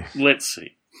bother me. Let's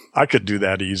see. I could do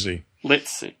that easy. Let's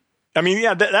see. I mean,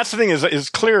 yeah, that's the thing it's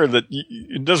clear that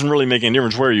it doesn't really make any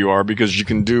difference where you are, because you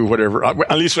can do whatever,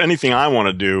 at least anything I want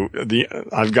to do.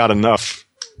 I've got enough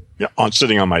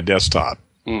sitting on my desktop.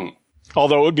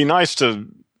 Although it would be nice to,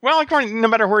 no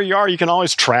matter where you are, you can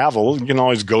always travel. You can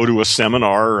always go to a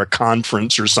seminar or a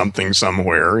conference or something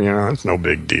somewhere. It's no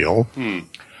big deal.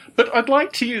 But I'd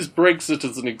like to use Brexit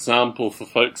as an example for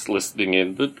folks listening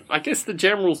in. That I guess the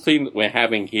general theme that we're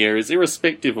having here is,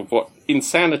 irrespective of what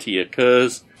insanity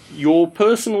occurs, your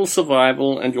personal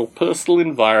survival and your personal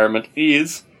environment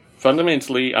is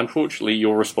fundamentally, unfortunately,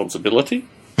 your responsibility.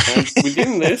 And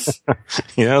within this,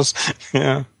 yes,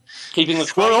 yeah, keeping the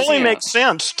it only makes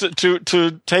sense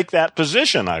to take that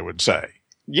position, I would say.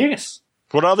 Yes.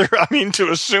 To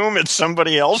assume it's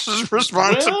somebody else's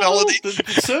responsibility? Well,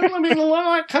 certainly been a lot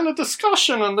of that kind of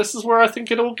discussion, and this is where I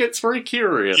think it all gets very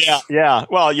curious. Yeah.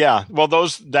 Well,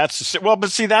 but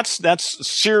see, that's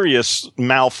serious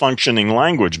malfunctioning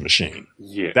language machine.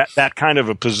 Yeah. That kind of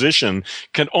a position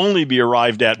can only be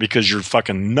arrived at because you're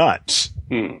fucking nuts.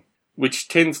 Which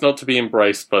tends not to be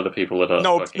embraced by the people that are.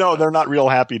 No, they're not real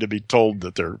happy to be told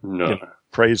that they're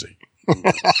crazy.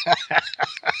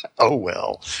 Oh,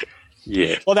 well.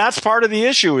 Yeah. Well, that's part of the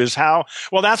issue is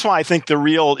that's why I think the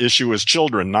real issue is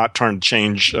children, not trying to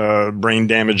change brain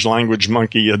damaged language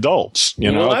monkey adults,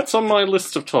 Well, that's on my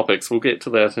list of topics. We'll get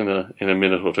to that in a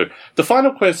minute or two. The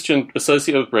final question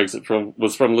associated with Brexit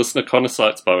was from listener Connor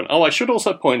Sitesbone. Oh, I should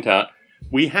also point out,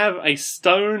 we have a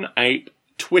Stone Ape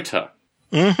Twitter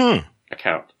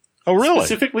account. Oh, really?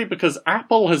 Specifically because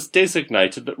Apple has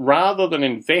designated that rather than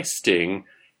investing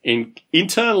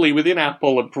internally within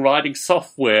Apple and providing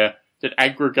software that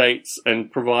aggregates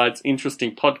and provides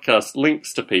interesting podcast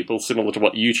links to people, similar to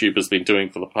what YouTube has been doing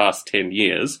for the past 10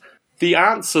 years, the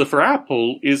answer for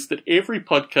Apple is that every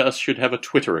podcast should have a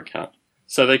Twitter account.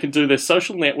 So they can do their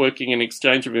social networking and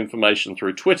exchange of information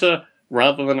through Twitter,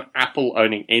 rather than Apple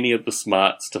owning any of the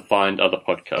smarts to find other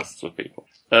podcasts with people.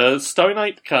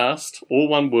 Stone8Cast, all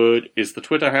one word, is the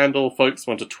Twitter handle. Folks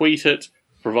want to tweet it,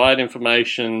 provide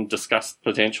information, discuss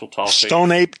potential topics.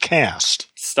 Stone8Cast.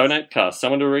 Stone8Cast.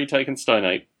 Someone to retaken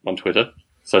Stone8 on Twitter.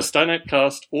 So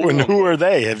Stone8Cast. And who are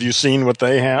they? Have you seen what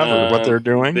they have or what they're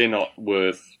doing? They're not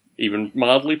worth even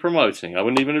mildly promoting. I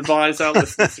wouldn't even advise our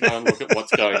listeners to go and look at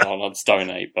what's going on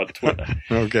Stone8 by Twitter.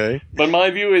 Okay. But my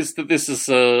view is that this is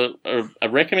a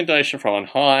recommendation from on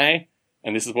high,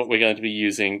 and this is what we're going to be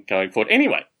using going forward.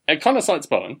 Anyway, Connor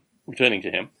Sitesbone, returning to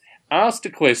him, asked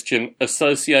a question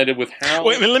associated with how...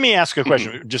 Wait, let me ask a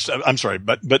question. I'm sorry,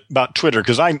 but about Twitter,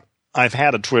 because I've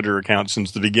had a Twitter account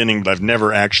since the beginning, but I've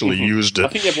never actually used it. I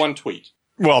think you have one tweet.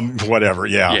 Well, whatever.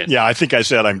 Yeah. Yes. Yeah. I think I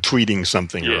said I'm tweeting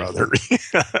something or other.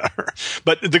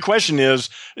 But the question is,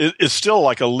 it's still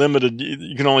like a limited,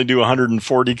 you can only do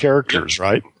 140 characters,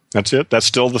 right? That's it? That's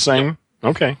still the same?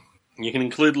 Okay. You can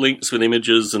include links with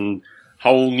images and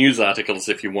whole news articles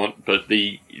if you want, but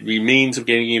the means of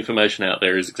getting information out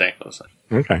there is exactly the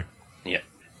same. Okay. Yeah.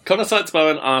 Connor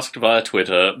Seitz-Bowen asked via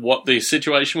Twitter what the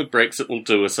situation with Brexit will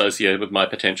do associated with my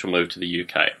potential move to the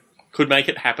UK. Could make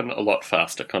it happen a lot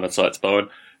faster, Connor Seitz-Bowen.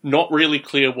 Not really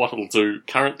clear what it'll do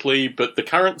currently, but the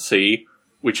currency,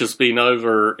 which has been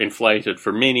overinflated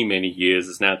for many, many years,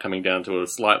 is now coming down to a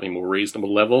slightly more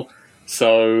reasonable level.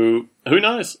 So, who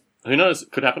knows? Who knows?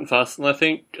 It could happen faster than I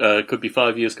think. Could be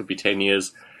 5 years, could be 10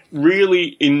 years.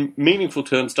 Really, in meaningful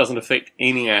terms, doesn't affect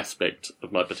any aspect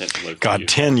of my potential move. God,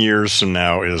 10 years from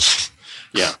now is...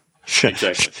 Yeah,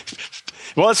 exactly.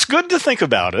 Well, it's good to think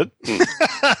about it.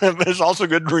 But it's also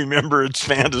good to remember it's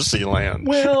fantasy land.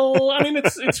 Well, I mean,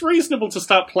 it's reasonable to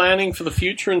start planning for the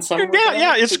future in some way.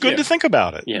 Yeah, it's good to think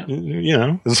about it. Yeah. You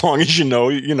know, as long as you know,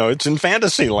 it's in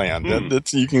fantasy land.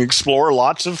 You can explore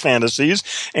lots of fantasies,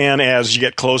 and as you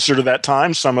get closer to that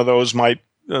time, some of those might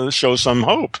show some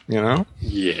hope,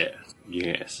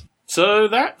 Yes. So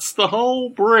that's the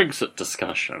whole Brexit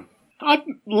discussion. I've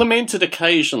lamented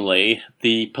occasionally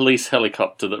the police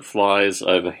helicopter that flies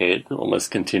overhead almost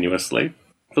continuously.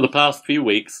 For the past few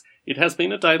weeks, it has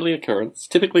been a daily occurrence,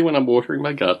 typically when I'm watering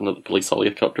my garden that the police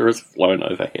helicopter has flown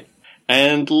overhead.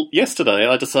 And yesterday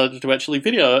I decided to actually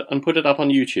video it and put it up on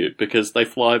YouTube because they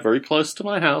fly very close to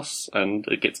my house and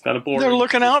it gets kind of boring. They're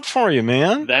looking out for you,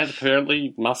 man. That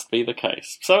apparently must be the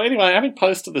case. So anyway, having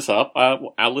posted this up,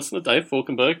 our listener Dave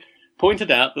Falkenberg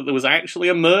pointed out that there was actually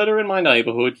a murder in my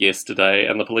neighbourhood yesterday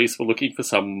and the police were looking for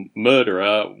some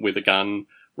murderer with a gun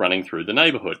running through the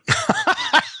neighbourhood.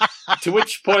 To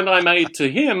which point I made to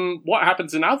him, what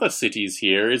happens in other cities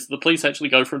here is the police actually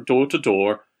go from door to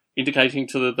door indicating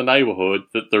to the neighbourhood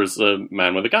that there's a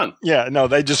man with a gun. Yeah, no,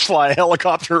 they just fly a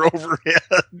helicopter overhead.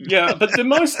 Yeah, but the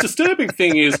most disturbing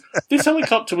thing is this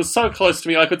helicopter was so close to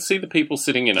me I could see the people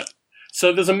sitting in it.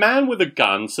 So there's a man with a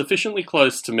gun sufficiently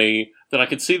close to me that I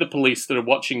could see the police that are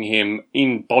watching him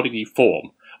in bodily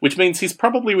form, which means he's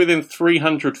probably within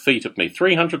 300 feet of me,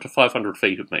 300 to 500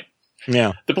 feet of me.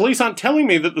 Yeah. The police aren't telling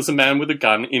me that there's a man with a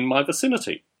gun in my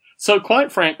vicinity. So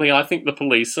quite frankly, I think the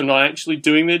police are not actually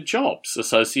doing their jobs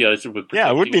associated with protecting. Yeah,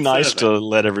 it would be nice to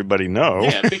let everybody know.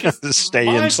 Yeah, because stay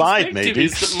inside, maybe.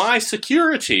 Is that my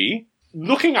security,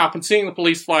 looking up and seeing the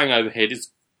police flying overhead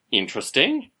is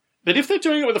interesting. But if they're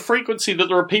doing it with a frequency that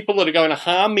there are people that are going to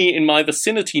harm me in my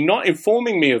vicinity, not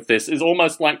informing me of this is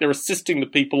almost like they're assisting the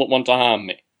people that want to harm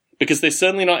me. Because they're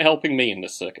certainly not helping me in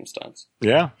this circumstance.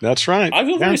 Yeah, that's right. I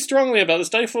feel very strongly about this.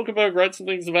 Dave Falkenberg wrote some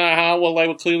things about how, well, they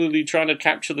were clearly trying to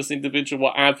capture this individual,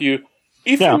 what have you.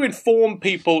 If you inform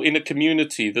people in a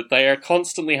community that they are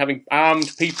constantly having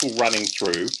armed people running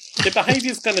through, their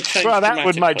behaviour is going to change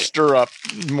dramatically. Might stir up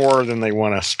more than they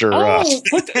want to stir up.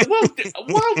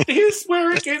 Well, here's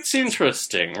where it gets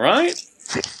interesting, right?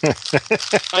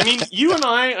 I mean, you and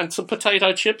I, and some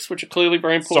potato chips, which are clearly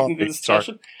very important in this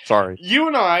discussion. Sorry. You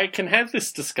and I can have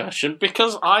this discussion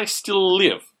because I still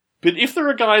live. But if there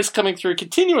are guys coming through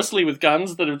continuously with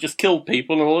guns that have just killed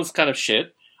people and all this kind of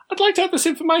shit, I'd like to have this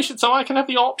information so I can have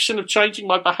the option of changing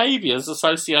my behaviours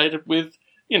associated with,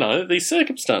 these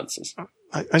circumstances.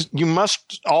 You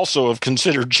must also have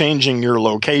considered changing your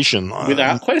location.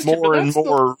 Without question. More and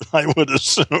more, I would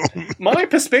assume. My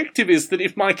perspective is that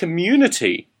if my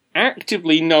community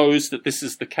actively knows that this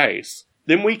is the case,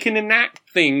 then we can enact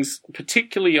things,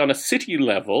 particularly on a city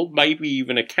level, maybe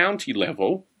even a county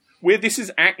level, where this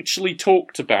is actually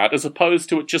talked about, as opposed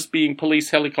to it just being police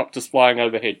helicopters flying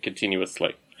overhead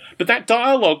continuously. But that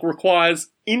dialogue requires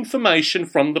information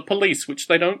from the police, which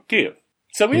they don't give.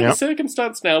 So we have a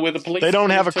circumstance now where the police... They don't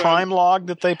have a crime log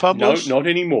that they publish? No, not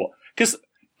anymore. Because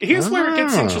here's where it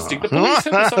gets interesting. The police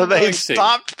have this ongoing They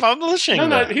stopped publishing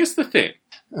No, here's the thing.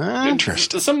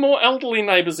 Interesting. Some more elderly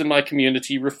neighbours in my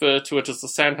community refer to it as the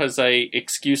San Jose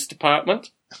Excuse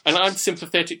Department, and I'm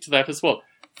sympathetic to that as well.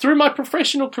 Through my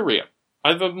professional career,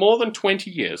 over more than 20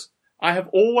 years, I have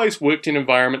always worked in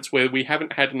environments where we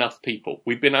haven't had enough people.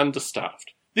 We've been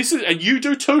understaffed. And you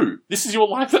do too. This is your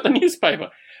life at the newspaper.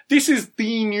 This is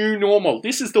the new normal.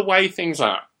 This is the way things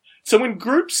are. So when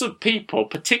groups of people,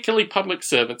 particularly public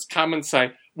servants, come and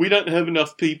say, we don't have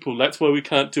enough people, that's why we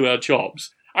can't do our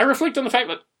jobs, I reflect on the fact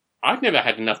that I've never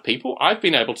had enough people. I've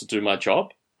been able to do my job.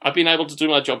 I've been able to do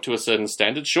my job to a certain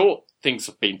standard. Sure, things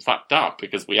have been fucked up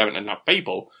because we haven't enough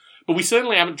people, but we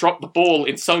certainly haven't dropped the ball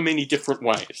in so many different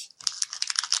ways.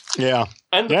 Yeah.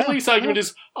 And the police argument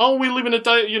is, oh, we live in a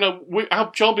day,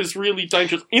 our job is really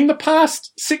dangerous. In the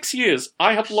past 6 years,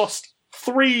 I have lost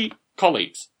 3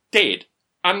 colleagues dead,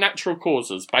 unnatural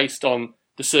causes based on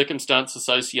the circumstance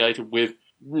associated with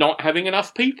not having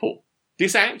enough people.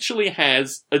 This actually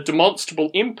has a demonstrable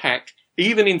impact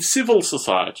even in civil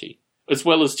society, as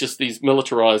well as just these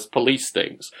militarized police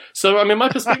things. So, I mean, my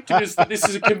perspective is that this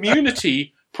is a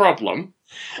community problem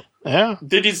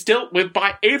that is dealt with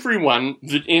by everyone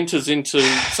that enters into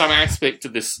some aspect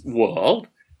of this world.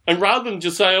 And rather than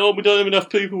just say, oh, we don't have enough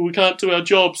people, we can't do our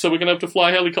job, so we're going to have to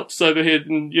fly helicopters overhead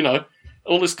and,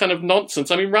 all this kind of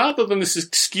nonsense. I mean, rather than this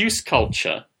excuse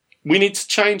culture, we need to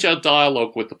change our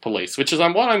dialogue with the police, which is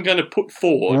what I'm going to put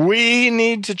forward. We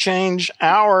need to change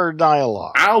our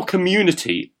dialogue. Our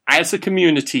community, as a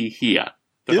community here.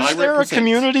 Is there a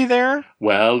community there?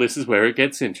 Well, this is where it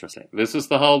gets interesting. This is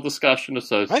the whole discussion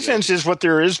associated. My sense is what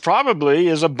there is probably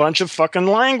is a bunch of fucking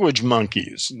language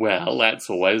monkeys. Well, that's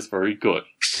always very good.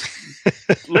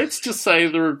 Let's just say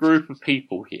there are a group of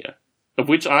people here, of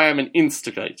which I am an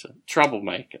instigator,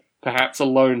 troublemaker, perhaps a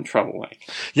lone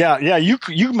troublemaker. Yeah,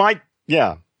 you might,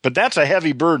 but that's a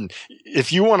heavy burden.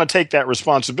 If you want to take that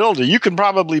responsibility, you can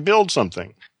probably build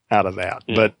something out of that.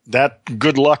 Yeah. But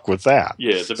good luck with that.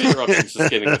 Yeah, the better option is just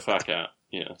getting the fuck out.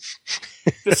 Yeah.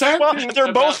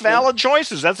 They're both valid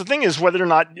choices. That's the thing is whether or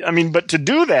not, but to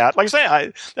do that, like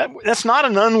I say, that's not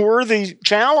an unworthy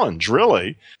challenge,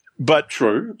 really. But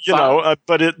true,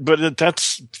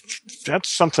 that's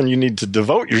something you need to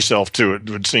devote yourself to. It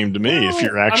would seem to me, if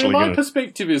you're actually. My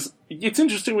perspective is, it's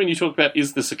interesting when you talk about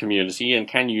is this a community and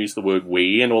can you use the word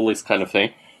we and all this kind of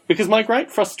thing, because my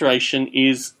great frustration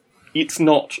is it's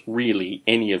not really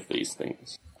any of these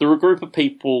things. There are a group of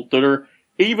people that are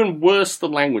even worse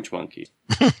than language monkeys.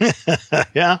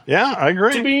 Yeah, I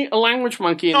agree. To be a language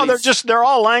monkey, they're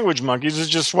all language monkeys. It's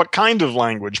just what kind of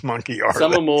language monkey are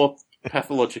some they? Are more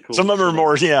pathological. Some of them are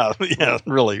more,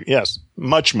 really, yes,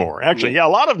 much more. Actually, a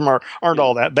lot of them aren't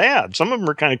all that bad. Some of them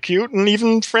are kind of cute and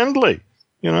even friendly,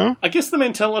 I guess the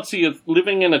mentality of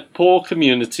living in a poor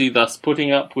community, thus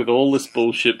putting up with all this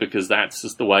bullshit because that's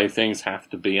just the way things have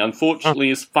to be,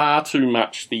 unfortunately, is far too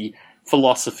much the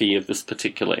philosophy of this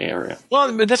particular area.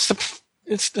 Well, but that's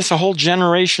a whole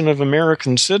generation of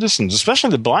American citizens,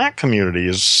 especially the black community,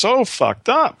 is so fucked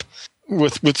up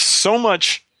with so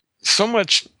much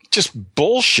just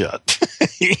bullshit,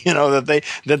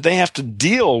 that they have to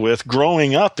deal with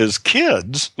growing up as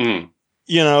kids.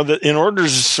 That in order to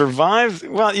survive,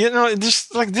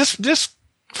 this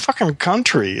fucking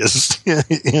country is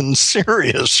in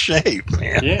serious shape,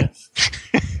 man. Yes.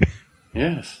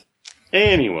 Yes.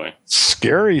 Anyway.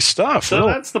 Scary stuff. So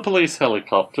that's the police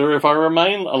helicopter. If I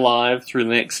remain alive through the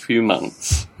next few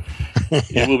months,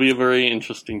 it will be a very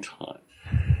interesting time.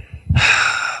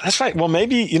 That's right. Well,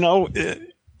 maybe,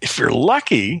 if you're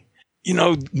lucky,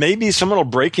 maybe someone will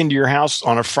break into your house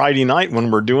on a Friday night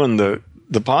when we're doing the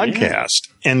podcast,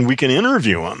 and we can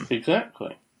interview them.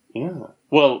 Exactly. Yeah.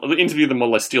 Well, interview them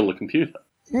while I steal the computer.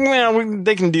 Well,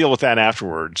 they can deal with that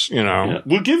afterwards, Yeah.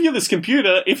 We'll give you this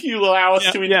computer if you allow us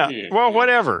to interview. Yeah. Well,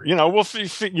 whatever.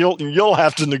 You'll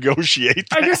have to negotiate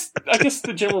that. I guess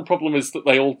the general problem is that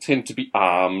they all tend to be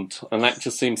armed, and that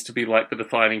just seems to be like the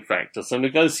defining factor. So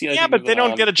negotiating. Yeah, but they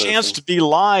don't get a chance to be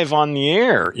live on the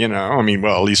air,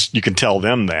 at least you can tell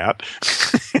them that.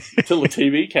 Until the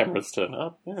TV cameras turn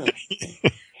up. Yeah.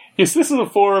 Yes, this is a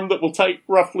forum that will take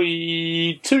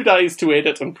roughly 2 days to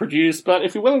edit and produce, but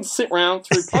if you're willing to sit around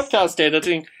through podcast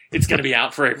editing, it's going to be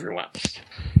out for everyone.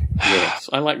 Yes,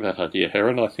 I like that idea,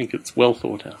 Heron. I think it's well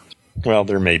thought out. Well,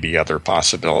 there may be other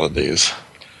possibilities.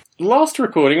 The last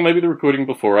recording, maybe the recording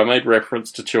before, I made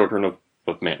reference to children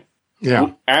of men.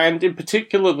 Yeah. And in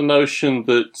particular, the notion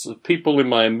that people in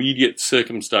my immediate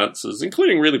circumstances,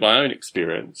 including really my own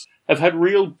experience, have had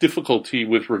real difficulty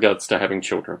with regards to having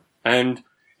children. And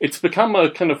it's become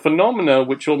a kind of phenomena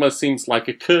which almost seems like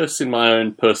a curse in my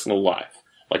own personal life.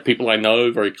 Like people I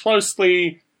know very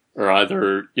closely are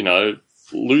either,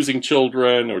 losing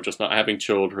children or just not having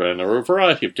children or a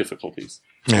variety of difficulties,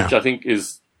 which I think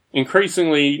is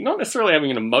increasingly not necessarily having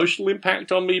an emotional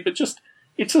impact on me, but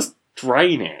it's just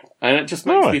draining. And it just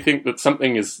makes me think that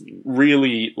something is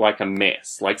really like a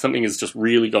mess, like something has just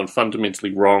really gone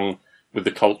fundamentally wrong with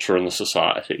the culture and the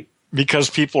society. Because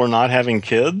people are not having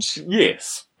kids?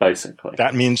 Yes, basically.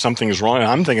 That means something is wrong.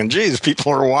 I'm thinking, geez,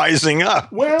 people are wising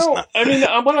up. Well,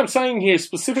 what I'm saying here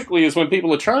specifically is when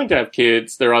people are trying to have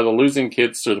kids, they're either losing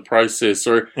kids through the process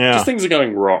or just things are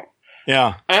going wrong.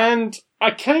 Yeah. And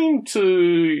I came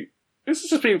to... This has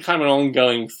just been kind of an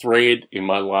ongoing thread in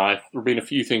my life. There have been a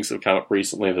few things that have come up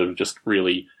recently that have just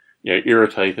really,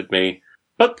 irritated me.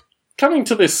 But coming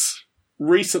to this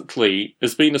recently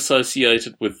has been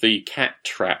associated with the cat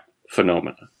trap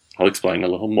phenomena. I'll explain a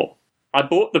little more. I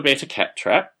bought the better cat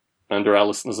trap under our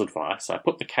listeners' advice. I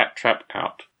put the cat trap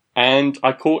out and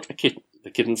I caught a kitten. The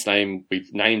kitten's name, we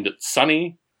named it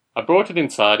Sunny. I brought it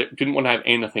inside. It didn't want to have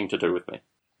anything to do with me.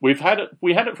 We had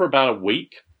it for about a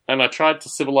week, and I tried to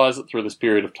civilize it through this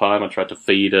period of time. I tried to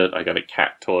feed it. I got it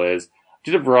cat toys.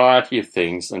 Did a variety of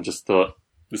things and just thought,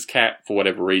 this cat, for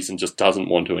whatever reason, just doesn't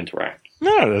want to interact.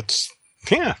 No, that's...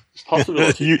 Yeah.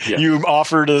 Possibility. You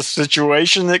offered a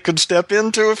situation that could step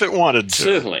into if it wanted to.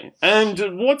 Certainly. And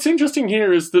what's interesting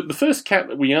here is that the first cat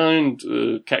that we owned,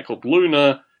 a cat called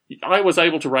Luna, I was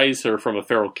able to raise her from a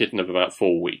feral kitten of about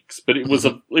 4 weeks. But it was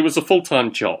a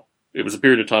full-time job. It was a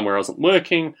period of time where I wasn't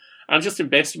working. I just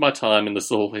invested my time in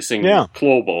this little hissing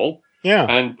claw ball. Yeah.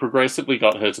 And progressively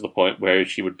got her to the point where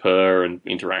she would purr and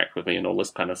interact with me and all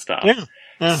this kind of stuff.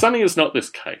 Yeah. Sunny is not this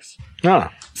case. No.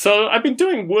 So I've been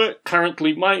doing work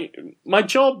currently. My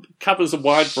job covers a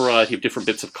wide variety of different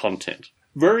bits of content.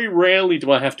 Very rarely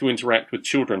do I have to interact with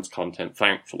children's content,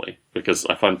 thankfully, because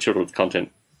I find children's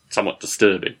content somewhat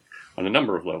disturbing on a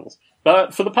number of levels.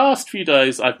 But for the past few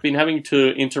days, I've been having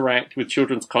to interact with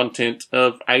children's content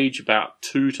of age about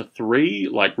 2 to 3,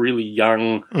 like really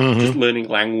young, just learning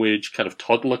language, kind of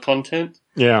toddler content.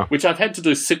 Yeah. Which I've had to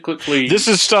do cyclically. This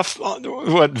is stuff,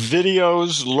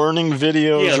 videos, learning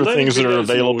videos, or things that are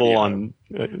available on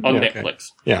Netflix. Okay.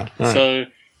 Yeah. Right. So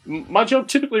my job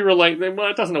typically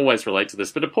it doesn't always relate to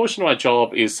this, but a portion of my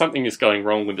job is something is going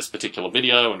wrong with this particular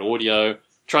video and audio,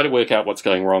 try to work out what's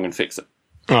going wrong and fix it.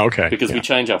 Oh, okay. Because we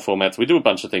change our formats. We do a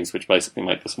bunch of things which basically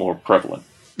make this more prevalent.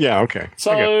 Yeah, okay.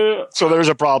 So there's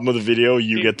a problem with the video,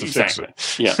 you get to fix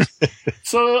it. Yeah.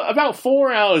 So about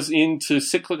 4 hours into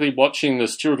cyclically watching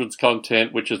this children's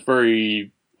content, which is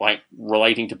very,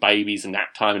 relating to babies and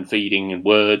nap time and feeding and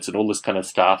words and all this kind of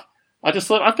stuff, I just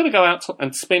thought, I've got to go out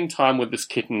and spend time with this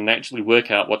kitten and actually work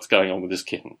out what's going on with this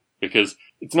kitten. Because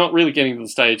it's not really getting to the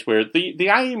stage where the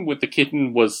aim with the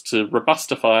kitten was to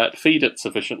robustify it, feed it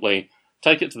sufficiently,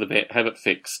 take it to the vet, have it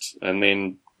fixed, and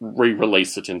then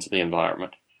re-release it into the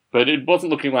environment. But it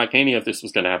wasn't looking like any of this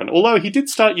was going to happen. Although he did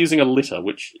start using a litter,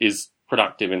 which is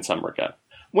productive in some regard.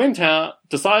 Went out,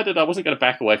 decided I wasn't going to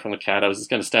back away from the cat. I was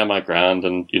just going to stand my ground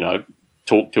and,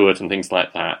 talk to it and things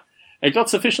like that. It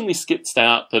got sufficiently skitzed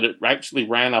out that it actually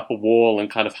ran up a wall and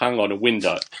kind of hung on a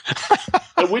window.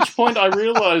 At which point I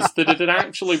realized that it had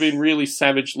actually been really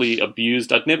savagely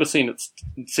abused. I'd never seen its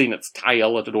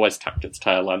tail. It had always tucked its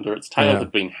tail under. Its tail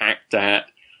had been hacked at.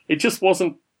 It just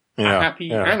wasn't a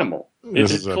happy animal.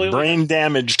 This is a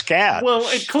brain-damaged cat. Well,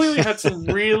 it clearly had some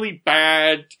really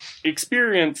bad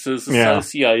experiences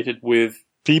associated with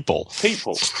people.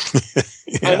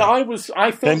 And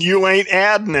I felt... And you ain't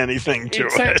adding anything to it.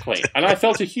 Exactly. And I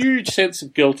felt a huge sense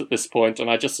of guilt at this point, and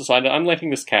I just decided, I'm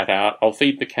letting this cat out. I'll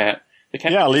feed the cat. The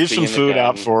cat leave some food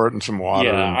out for it and some water.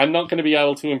 Yeah, I'm not going to be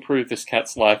able to improve this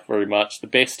cat's life very much. The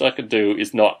best I could do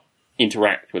is not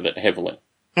interact with it heavily.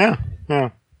 Yeah.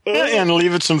 And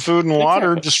leave it some food and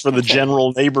water just for the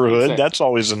general neighborhood. That's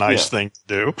always a nice thing to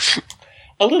do.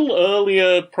 A little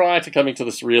earlier, prior to coming to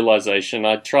this realization,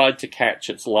 I tried to catch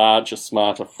its larger,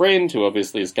 smarter friend, who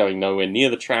obviously is going nowhere near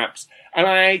the traps, and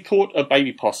I caught a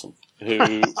baby possum, who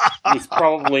was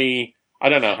probably, I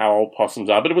don't know how old possums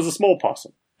are, but it was a small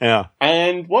possum. Yeah.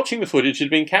 And watching the footage, it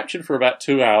had been captured for about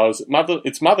 2 hours.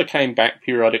 Its mother came back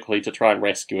periodically to try and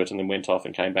rescue it, and then went off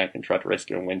and came back and tried to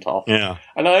rescue it and went off. Yeah.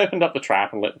 And I opened up the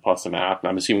trap and let the possum out, and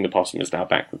I'm assuming the possum is now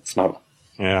back with its mother.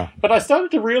 Yeah. But I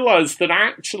started to realize that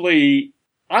actually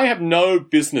I have no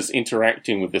business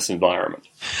interacting with this environment.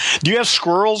 Do you have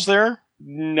squirrels there?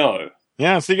 No.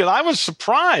 Yeah, I was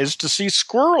surprised to see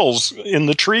squirrels in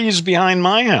the trees behind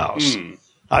my house.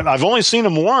 I've only seen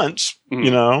them once,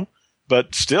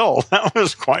 but still, that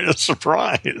was quite a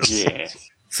surprise. Yeah.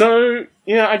 So,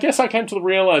 I guess I came to the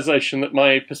realization that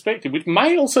my perspective, which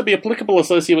may also be applicable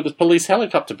associated with the police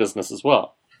helicopter business as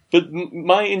well, but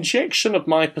my injection of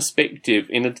my perspective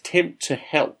in an attempt to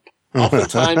help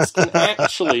oftentimes can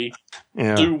actually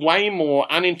do way more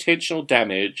unintentional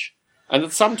damage, and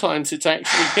that sometimes it's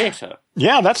actually better.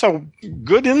 Yeah, that's a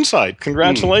good insight.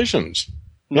 Congratulations.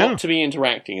 Not to be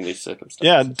interacting in these circumstances.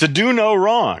 Yeah, to do no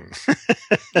wrong.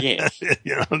 Yes.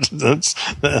 That's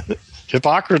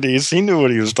Hippocrates. He knew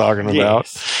what he was talking about.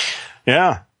 Yes.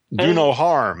 Yeah. Do no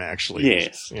harm, actually.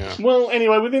 Yes. Yeah. Well,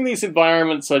 anyway, within these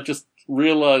environments, I just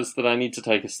realized that I need to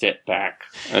take a step back.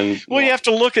 And you have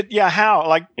to look at,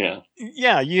 how.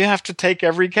 You have to take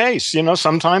every case.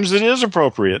 Sometimes it is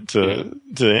appropriate to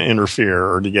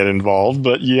interfere or to get involved,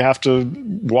 but you have to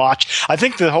watch. I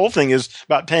think the whole thing is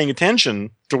about paying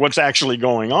attention to what's actually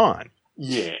going on.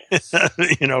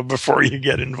 Yeah. Before you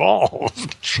get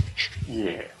involved.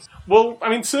 Yeah. Well, I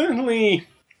mean, certainly,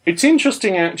 it's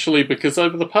interesting, actually, because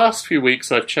over the past few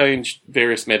weeks, I've changed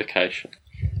various medications.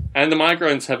 And the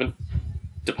migraines haven't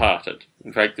departed.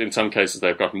 In fact, in some cases,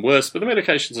 they've gotten worse, but the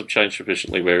medications have changed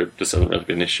sufficiently where this hasn't really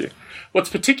been an issue.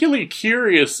 What's particularly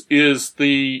curious is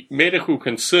the medical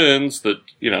concerns that,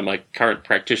 my current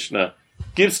practitioner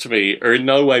gives to me are in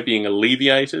no way being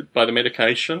alleviated by the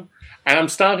medication. And I'm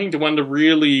starting to wonder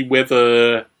really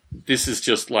whether this is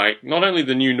just like not only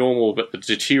the new normal, but the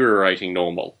deteriorating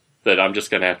normal that I'm just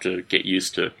going to have to get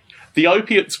used to. The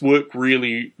opiates work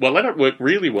really well. They don't work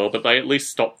really well, but they at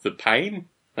least stop the pain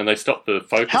and they stop the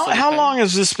focus. How long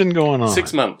has this been going on?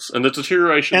 6 months. And the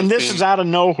deterioration. And this is out of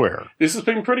nowhere. This has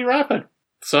been pretty rapid.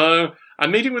 So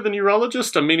I'm meeting with a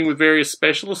neurologist. I'm meeting with various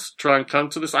specialists to try and come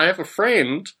to this. I have a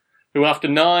friend who, after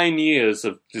 9 years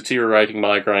of deteriorating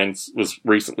migraines, was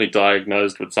recently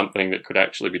diagnosed with something that could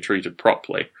actually be treated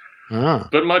properly.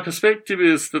 But my perspective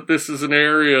is that this is an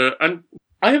area, and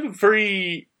I have a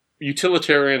very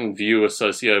utilitarian view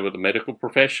associated with the medical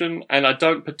profession, and I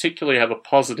don't particularly have a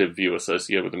positive view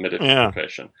associated with the medical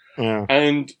profession. Yeah.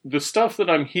 And the stuff that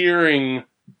I'm hearing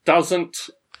doesn't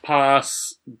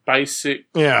pass basic,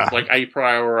 like a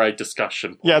priori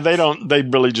discussion points. Yeah, they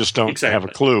really just don't have a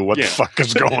clue what the fuck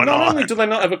is going on. Not only do they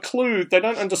not have a clue, they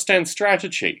don't understand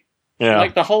strategy. Yeah.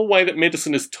 Like the whole way that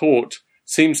medicine is taught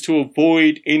seems to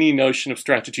avoid any notion of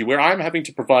strategy, where I'm having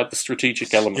to provide the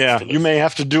strategic elements to this. You may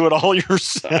have to do it all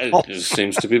yourself. It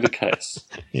seems to be the case.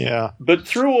 Yeah. But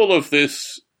through all of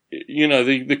this,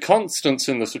 the constants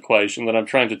in this equation that I'm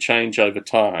trying to change over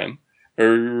time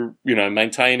are,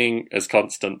 maintaining as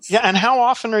constants. Yeah, and how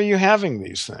often are you having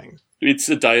these things? It's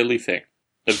a daily thing.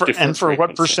 And for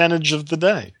what percentage of the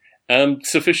day?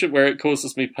 Sufficient where it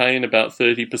causes me pain about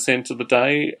 30% of the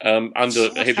day under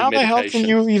heavy medication. How the hell can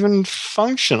you even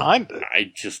function? I'm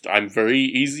very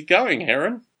easygoing,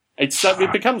 Heron.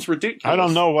 It becomes ridiculous. I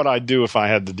don't know what I'd do if I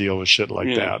had to deal with shit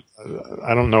like that.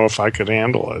 I don't know if I could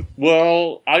handle it.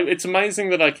 Well, it's amazing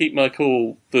that I keep my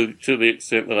cool to the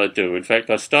extent that I do. In fact,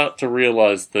 I start to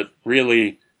realize that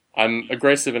really I'm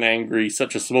aggressive and angry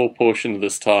such a small portion of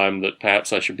this time that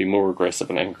perhaps I should be more aggressive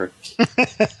and angry.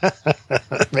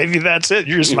 Maybe that's it.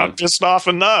 You're just not pissed off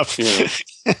enough. Yeah.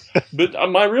 But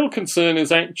my real concern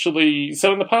is actually...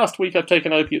 So in the past week, I've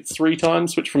taken opiates 3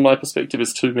 times, which from my perspective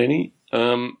is too many.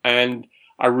 And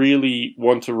I really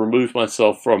want to remove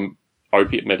myself from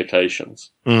opiate medications.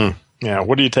 Yeah,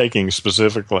 what are you taking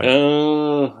specifically?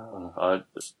 I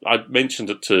mentioned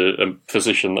it to a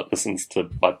physician that listens to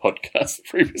my podcast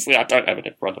previously. I don't have it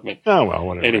in front of me. Oh, well,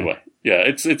 whatever. Anyway,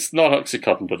 it's not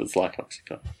Oxycontin, but it's like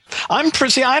Oxycontin.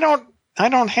 I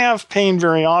don't have pain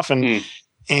very often,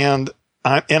 and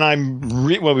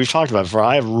we've talked about it before.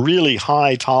 I have really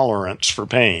high tolerance for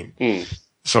pain.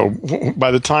 So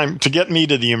by the time to get me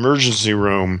to the emergency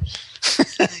room,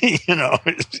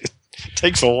 it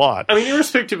takes a lot. I mean,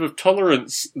 irrespective of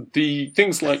tolerance, the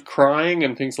things like crying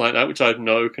and things like that, which I have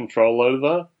no control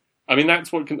over, I mean,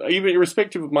 that's what even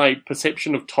irrespective of my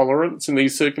perception of tolerance in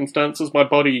these circumstances, my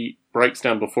body breaks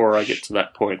down before I get to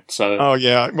that point. So, oh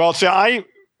yeah, well, see,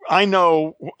 I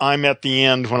know I'm at the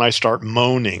end when I start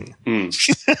moaning.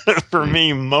 For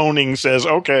me, moaning says,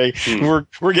 okay,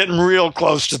 we're getting real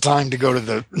close to time to go to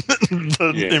the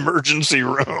emergency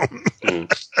room.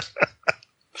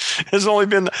 It's only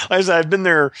been, like I said, I've been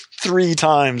there 3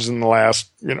 times in the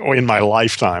last, in my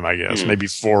lifetime, I guess, maybe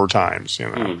 4 times,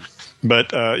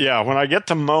 But, when I get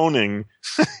to moaning,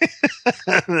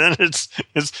 then it's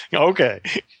okay.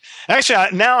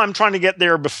 Actually, now I'm trying to get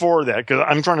there before that because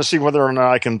I'm trying to see whether or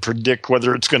not I can predict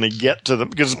whether it's going to get to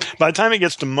because by the time it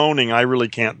gets to moaning, I really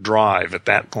can't drive at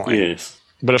that point. Yes.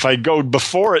 But if I go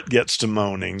before it gets to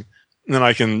moaning, then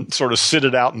I can sort of sit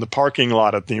it out in the parking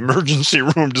lot at the emergency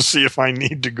room to see if I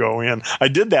need to go in. I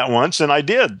did that once, and I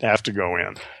did have to go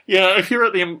in. Yeah, if you're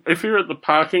at the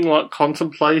parking lot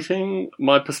contemplating,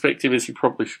 my perspective is you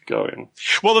probably should go in.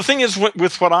 Well, the thing is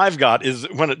with what I've got is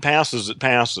when it passes, it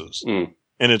passes.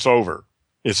 And it's over.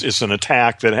 It's an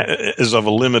attack that is of a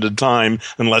limited time,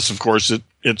 unless, of course,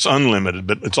 it's unlimited.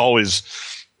 But it's always,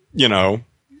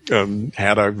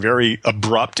 had a very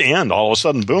abrupt end. All of a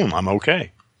sudden, boom, I'm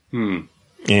okay. And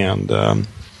and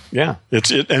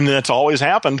that's always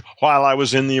happened while I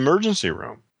was in the emergency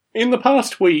room. In the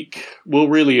past week, well,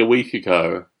 really a week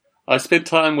ago, I spent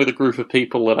time with a group of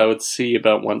people that I would see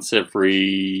about once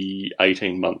every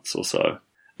 18 months or so.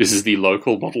 This is the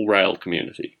local model rail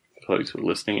community. Folks who are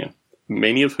listening in,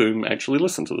 many of whom actually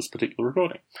listen to this particular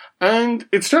recording. And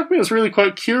it struck me as really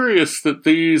quite curious that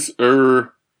these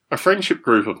are a friendship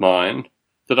group of mine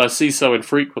that I see so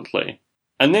infrequently.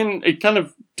 And then it kind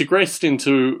of digressed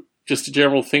into just a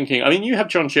general thinking. I mean, you have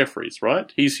John Jeffries,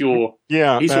 right? He's your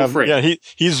friend. Yeah,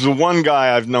 he's the one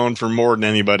guy I've known for more than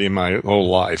anybody in my whole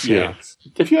life. Yeah.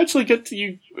 If you actually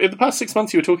in the past 6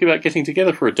 months, you were talking about getting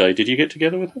together for a day. Did you get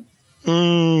together with him?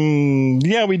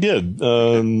 Yeah, we did.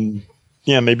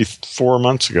 Maybe 4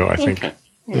 months ago, I think. Okay.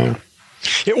 Yeah.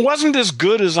 It wasn't as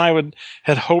good as I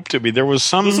had hoped it would be.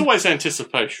 There's always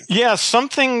anticipation. Yeah,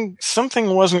 something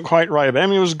wasn't quite right. I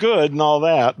mean, it was good and all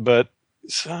that, but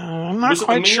I'm not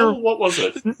quite sure. What was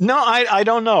it? No, I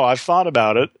don't know. I've thought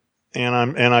about it, and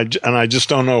I just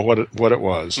don't know what it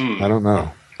was. I don't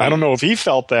know. I don't know if he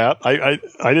felt that. I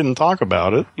didn't talk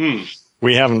about it.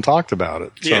 We haven't talked about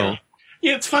it. So. Yeah.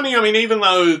 Yeah, it's funny. I mean, even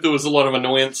though there was a lot of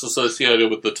annoyance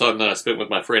associated with the time that I spent with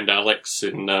my friend Alex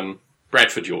in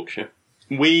Bradford, Yorkshire,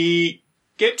 we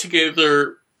get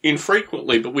together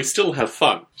infrequently, but we still have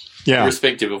fun. Yeah.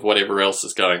 Irrespective of whatever else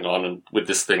is going on. And with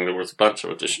this thing, there was a bunch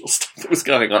of additional stuff that was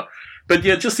going on. But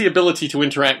yeah, just the ability to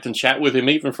interact and chat with him,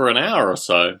 even for an hour or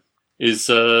so, is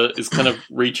kind of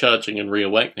recharging and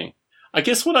reawakening. I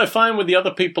guess what I find with the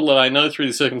other people that I know through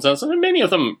the circumstances, and many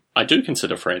of them I do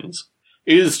consider friends,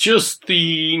 is just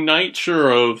the nature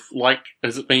of, like,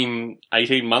 has it been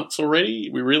 18 months already?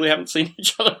 We really haven't seen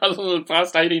each other other than the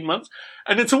past 18 months.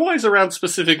 And it's always around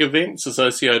specific events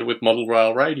associated with Model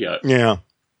Rail Radio. Yeah.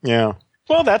 Yeah.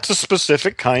 Well, that's a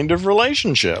specific kind of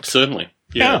relationship. Certainly.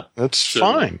 Yeah. That's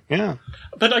fine. Yeah.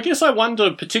 But I guess I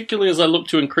wonder, particularly as I look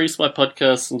to increase my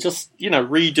podcasts and just,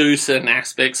 redo certain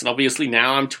aspects. And obviously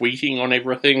now I'm tweeting on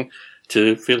everything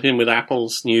to fill in with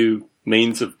Apple's new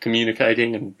means of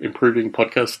communicating and improving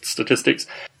podcast statistics.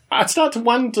 I start to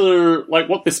wonder,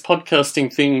 what this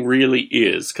podcasting thing really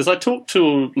is. Because I talk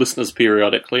to listeners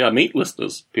periodically. I meet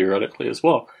listeners periodically as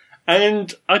well.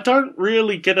 And I don't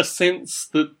really get a sense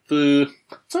that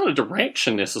it's not a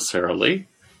direction necessarily,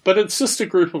 but it's just a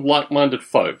group of like-minded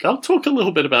folk. I'll talk a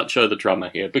little bit about Joe the Drummer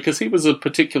here, because he was a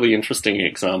particularly interesting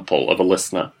example of a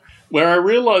listener, where I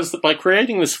realized that by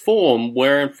creating this forum,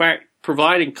 we're in fact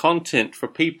providing content for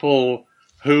people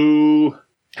who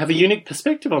have a unique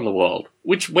perspective on the world,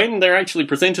 which when they're actually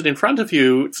presented in front of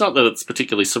you, it's not that it's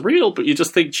particularly surreal, but you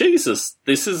just think, Jesus,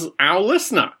 this is our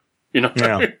listener,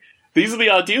 Yeah. These are the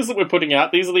ideas that we're putting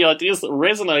out. These are the ideas that are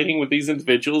resonating with these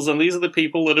individuals, and these are the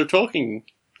people that are coming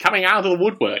out of the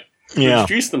woodwork to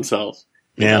introduce themselves.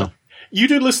 Yeah. You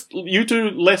do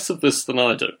less of this than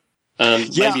I do.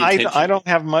 I don't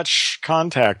have much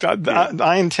contact.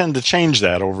 I intend to change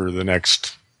that over the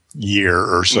next year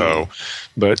or so.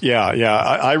 But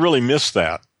I really miss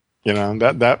that.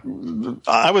 That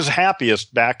I was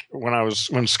happiest back when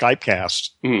Skypecast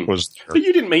was there. But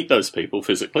you didn't meet those people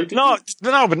physically, did you?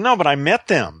 But I met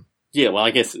them. Yeah, well,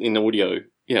 I guess in audio,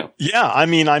 yeah. Yeah, I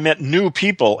mean, I met new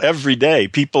people every day.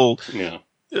 People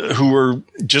who were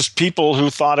just people who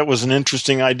thought it was an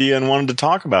interesting idea and wanted to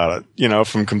talk about it,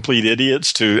 from complete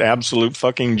idiots to absolute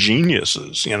fucking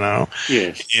geniuses,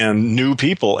 Yes. And new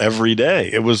people every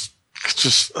day. It was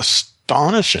just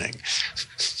astonishing.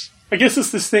 I guess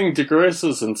as this thing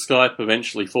digresses and Skype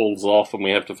eventually falls off and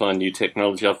we have to find new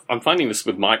technology, I'm finding this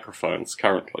with microphones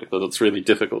currently, that it's really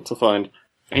difficult to find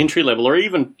entry-level or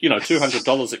even,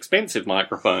 $200 expensive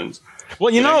microphones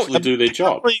that actually do their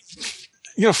job.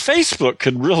 Facebook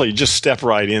could really just step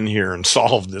right in here and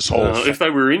solve this whole thing. If they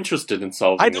were interested in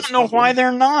solving I don't know why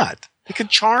they're not. They could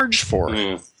charge for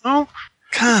it. Oh,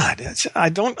 God, I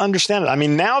don't understand it. I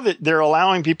mean, now that they're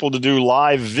allowing people to do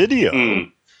live video,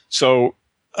 so...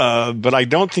 but I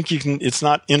don't think you can. It's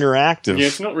not interactive. Yeah,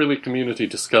 it's not really community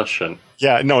discussion.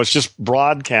 Yeah, no, it's just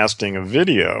broadcasting of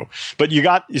video. But you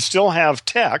still have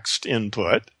text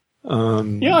input.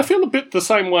 Yeah, I feel a bit the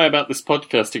same way about this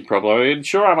podcasting problem. I mean,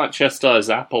 sure, I might chastise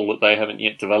Apple that they haven't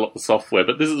yet developed the software,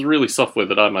 but this is really software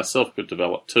that I myself could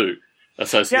develop too,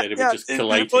 associated with just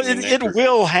collating. It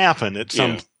will happen at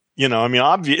some.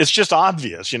 Obvious. It's just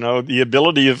obvious. The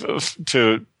ability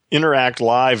to interact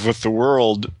live with the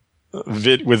world.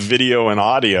 With video and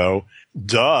audio,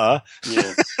 duh.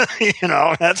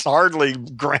 Yeah. That's hardly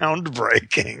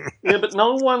groundbreaking. Yeah, but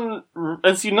no one,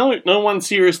 as you know, no one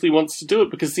seriously wants to do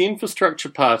it because the infrastructure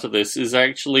part of this is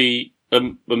actually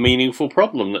a meaningful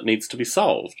problem that needs to be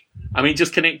solved. I mean,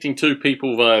 just connecting two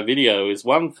people via video is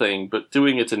one thing, but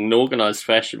doing it in an organized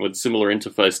fashion with similar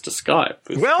interface to Skype.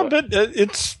 But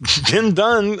it's been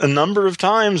done a number of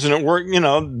times and it worked,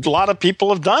 a lot of people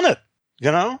have done it,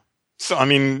 So, I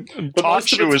mean,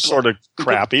 TalkShoe is sort of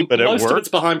crappy, but it works. Most of it's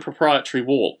behind proprietary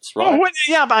walls, right?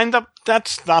 But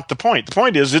that's not the point. The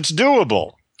point is it's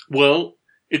doable. Well,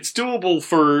 it's doable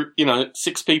for,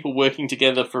 6 people working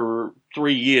together for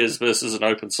 3 years versus an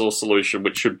open source solution,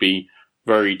 which should be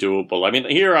very doable. I mean,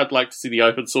 here I'd like to see the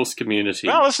open source community.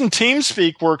 Well, listen,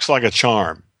 TeamSpeak works like a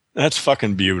charm. That's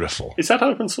fucking beautiful. Is that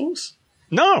open source?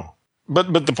 No.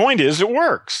 But the point is, it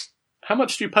works. How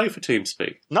much do you pay for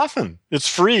TeamSpeak? Nothing. It's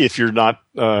free if you're not,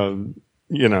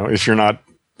 if you're not,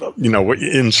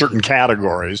 in certain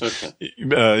categories. Okay.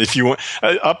 If you want,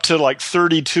 up to like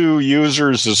 32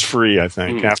 users is free, I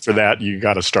think. After that, you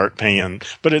got to start paying.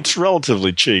 But it's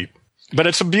relatively cheap. But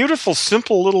it's a beautiful,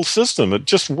 simple little system. It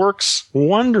just works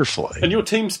wonderfully. And your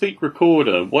TeamSpeak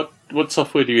recorder, what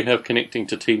software do you have connecting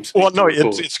to TeamSpeak? Well, no,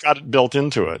 it's got it built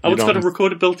into it. Oh, it's got a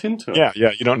recorder built into it?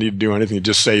 Yeah. You don't need to do anything. It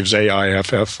just saves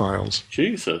AIFF files.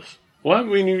 Jesus. Why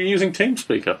haven't we been using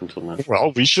TeamSpeak up until now?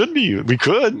 Well, we should be. We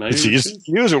could. Maybe it's easy to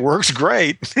use. It works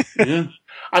great. Yeah.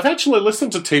 I've actually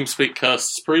listened to TeamSpeak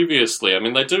casts previously. I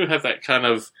mean, they do have that kind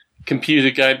of computer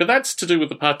game, but that's to do with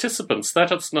the participants.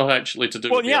 That's not actually to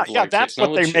do with the underlying that's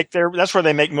technology. What they make that's where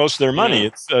they make most of their money. Yeah.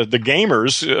 It's the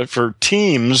gamers for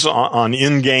teams on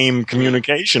in-game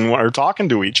communication are talking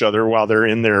to each other while they're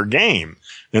in their game.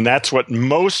 And that's what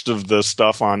most of the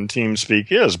stuff on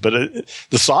TeamSpeak is. But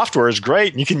the software is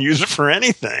great, and you can use it for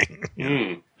anything.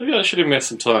 Maybe I should invest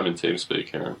some time in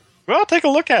TeamSpeak, Aaron. Well, take a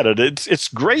look at it. It's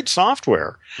great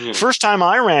software. First time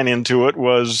I ran into it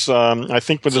was, I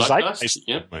think, with the Zeitgeist.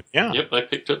 Yep, they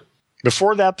picked it.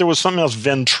 Before that, there was something else,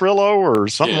 Ventrilo or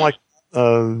something like,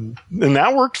 and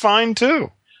that worked fine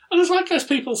too. Are the Zeitgeist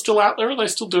people still out there? Are they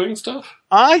still doing stuff?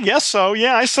 I guess so.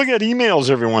 Yeah, I still get emails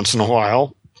every once in a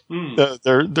while. I'm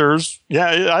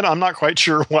not quite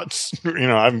sure what's, I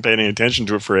haven't paid any attention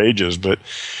to it for ages, but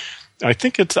I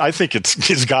think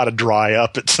it's got to dry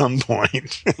up at some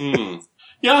point.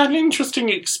 Yeah, I had an interesting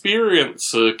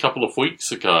experience a couple of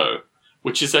weeks ago,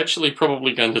 which is actually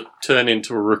probably going to turn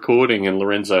into a recording in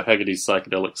Lorenzo Haggerty's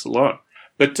Psychedelic Salon.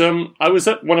 But I was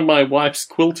at one of my wife's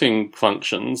quilting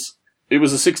functions. It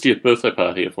was a 60th birthday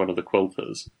party of one of the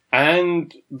quilters.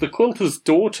 And the quilter's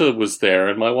daughter was there,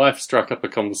 and my wife struck up a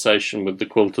conversation with the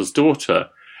quilter's daughter.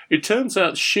 It turns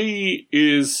out she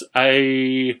is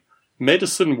a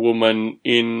medicine woman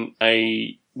in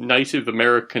a Native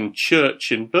American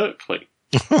church in Berkeley.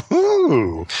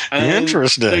 Ooh, and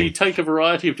interesting. They take a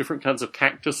variety of different kinds of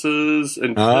cactuses,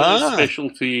 and her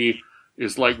specialty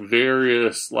is like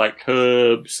various like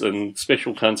herbs and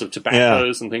special kinds of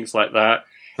tobaccos and things like that.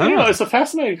 It's a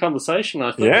fascinating conversation,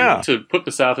 I think, to put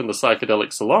this out in the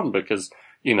Psychedelic Salon because,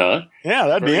 Yeah,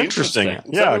 that'd be interesting.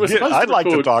 I'd like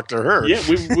to talk to her. Yeah,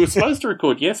 we were supposed to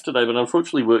record yesterday, but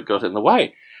unfortunately work got in the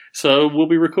way. So we'll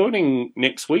be recording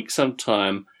next week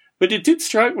sometime. But it did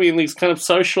strike me in these kind of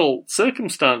social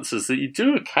circumstances that you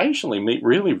do occasionally meet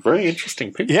really very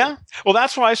interesting people. Yeah. Well,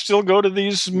 that's why I still go to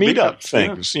these meetup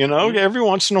things. Every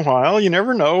once in a while, you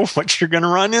never know what you're going to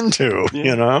run into,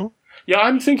 Yeah,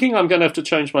 I'm thinking I'm going to have to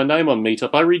change my name on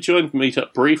Meetup. I rejoined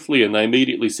Meetup briefly, and they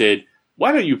immediately said,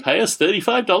 why don't you pay us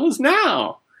 $35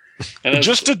 now? And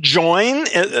just to join?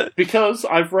 Because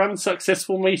I've run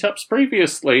successful meetups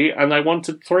previously, and they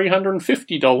wanted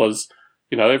 $350,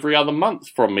 every other month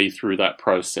from me through that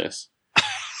process.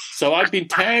 So I've been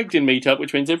tagged in Meetup,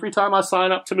 which means every time I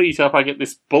sign up to Meetup, I get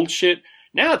this bullshit,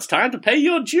 now it's time to pay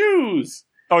your dues.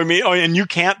 And you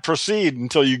can't proceed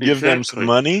until you give them some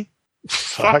money?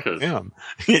 Fuckers. Them.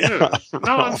 Yeah.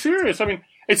 No, I'm serious. I mean,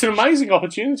 it's an amazing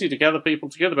opportunity to gather people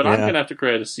together, but I'm going to have to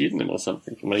create a pseudonym or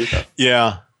something for Meetup.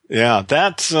 Yeah,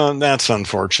 that's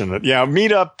unfortunate. Yeah,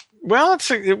 Meetup. Well,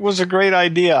 it was a great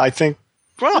idea. I think.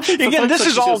 Well, again, this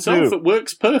is all new. It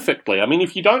works perfectly. I mean,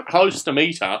 if you don't host a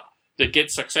meetup that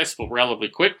gets successful relatively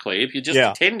quickly, if you're just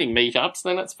attending meetups,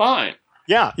 then it's fine.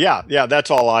 Yeah.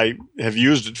 That's all I have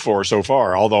used it for so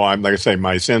far. Although like I say,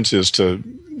 my sense is to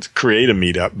create a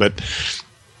meetup, but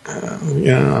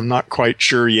I'm not quite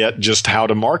sure yet just how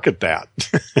to market that.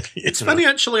 It's funny,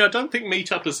 actually. I don't think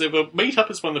Meetup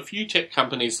is one of the few tech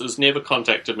companies that has never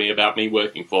contacted me about me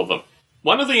working for them.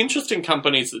 One of the interesting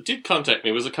companies that did contact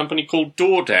me was a company called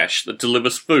DoorDash that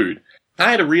delivers food.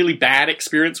 I had a really bad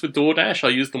experience with DoorDash. I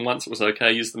used them once, it was okay. I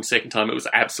used them second time, it was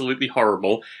absolutely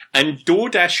horrible. And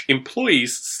DoorDash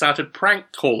employees started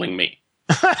prank calling me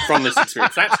from this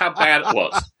experience. That's how bad it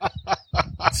was.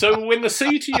 So when the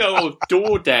CTO of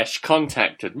DoorDash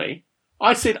contacted me,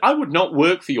 I said, I would not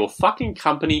work for your fucking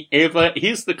company ever.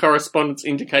 Here's the correspondence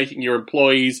indicating your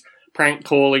employees prank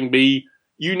calling me.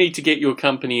 You need to get your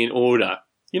company in order.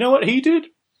 You know what he did?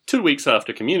 2 weeks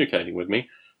after communicating with me,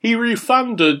 he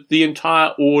refunded the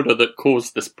entire order that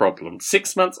caused this problem.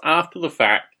 6 months after the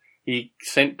fact, he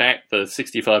sent back the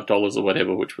 $65 or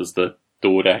whatever, which was the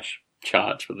DoorDash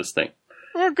charge for this thing.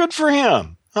 Well, good for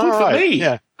him. Good for me.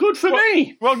 Yeah. Good for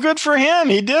me. Well, good for him.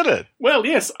 He did it. Well,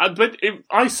 yes, but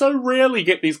I so rarely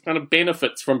get these kind of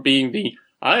benefits from being the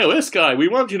iOS guy. We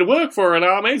want you to work for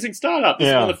our amazing startup.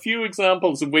 It's one of the few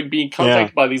examples of when being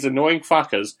contacted by these annoying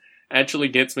fuckers actually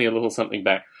gets me a little something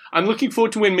back. I'm looking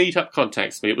forward to when Meetup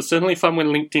contacts me. It was certainly fun when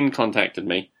LinkedIn contacted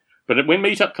me. But when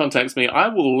Meetup contacts me, I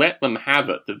will let them have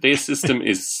it that their system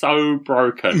is so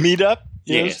broken. Meetup?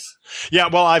 Yes. Yeah,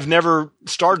 well, I've never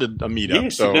started a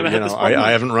Meetup, so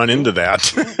I haven't run into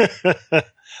that.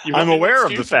 I'm aware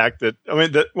of the fact that,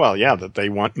 that they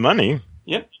want money.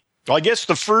 Yep. Well, I guess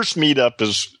the first Meetup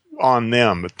is on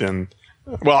them, but then,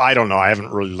 well, I don't know. I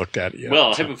haven't really looked at it yet.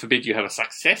 Well, heaven forbid you have a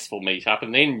successful Meetup,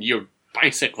 and then you're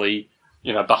basically,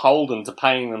 beholden to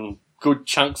paying them good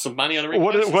chunks of money on a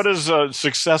regular basis. What does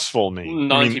successful mean?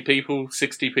 90 people,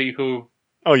 60 people.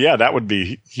 Oh, yeah, that would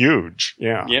be huge.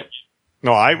 Yeah. Yep.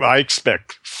 No, I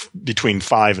expect between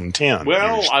 5 and 10.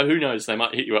 Well, who knows? They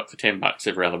might hit you up for $10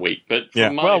 every other week. But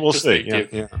we'll see.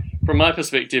 Yeah. From my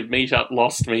perspective, Meetup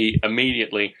lost me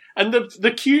immediately. And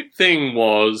the cute thing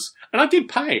was, and I did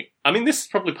pay. I mean, this is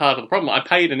probably part of the problem. I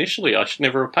paid initially. I should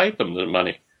never have paid them the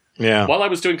money. Yeah. While I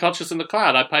was doing Conscious in the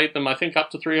Cloud, I paid them, I think, up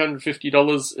to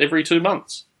 $350 every 2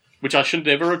 months, which I should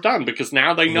never have done because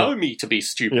now they know me to be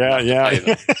stupid. Yeah. To pay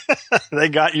them. They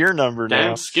got your number now.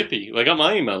 Damn Skippy. They got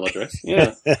my email address.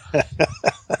 Yeah.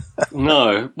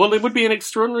 No. Well, it would be an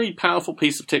extraordinarily powerful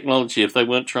piece of technology if they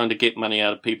weren't trying to get money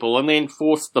out of people and then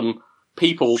force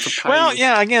people to pay. Well,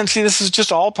 yeah, again, see, this is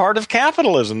just all part of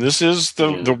capitalism. This is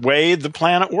the way the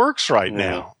planet works right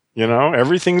now.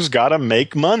 Everything's got to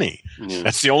make money. Yeah.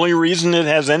 That's the only reason it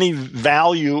has any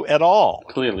value at all.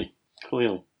 Clearly.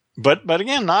 But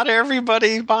again, not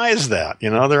everybody buys that.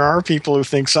 There are people who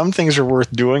think some things are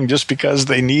worth doing just because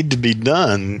they need to be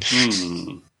done.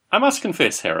 I must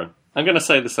confess, Heron, I'm going to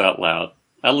say this out loud.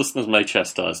 Our listeners may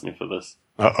chastise me for this.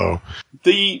 Uh-oh.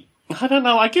 I don't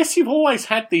know, I guess you've always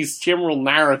had these general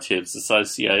narratives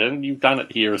associated, and you've done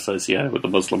it here associated with the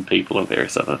Muslim people and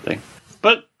various other things.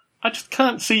 But I just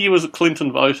can't see you as a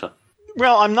Clinton voter.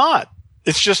 Well, I'm not.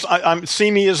 It's just, see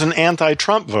me as an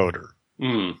anti-Trump voter.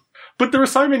 But there are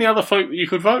so many other folk that you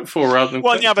could vote for rather than...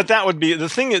 Well, yeah, but that would be...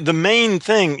 The main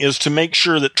thing is to make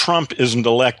sure that Trump isn't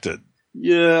elected.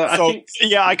 Yeah,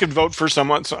 I could vote for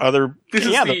someone, other...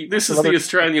 This is the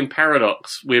Australian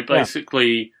paradox, where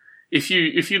basically, if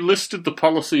you listed the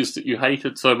policies that you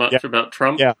hated so much about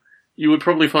Trump... You would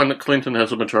probably find that Clinton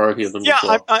has a majority of them.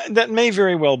 Yeah, that may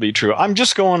very well be true. I'm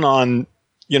just going on,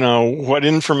 what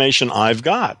information I've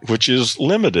got, which is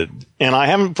limited. And I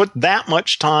haven't put that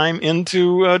much time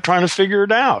into trying to figure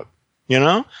it out,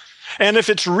 And if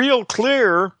it's real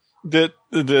clear that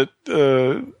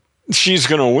she's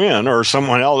going to win or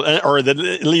someone else, or that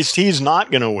at least he's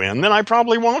not going to win, then I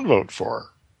probably won't vote for her.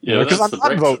 Yeah, because I'm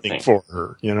not voting for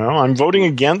her, I'm voting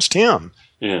against him.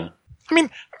 Yeah. I mean,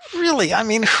 really,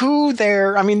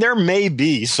 there may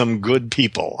be some good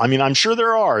people. I mean, I'm sure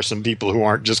there are some people who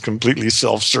aren't just completely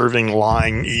self-serving,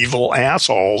 lying, evil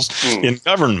assholes in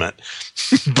government.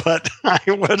 But I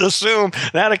would assume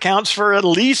that accounts for at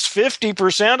least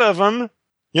 50% of them.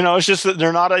 It's just that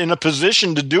they're not in a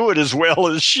position to do it as well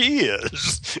as she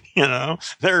is.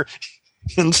 They're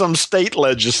in some state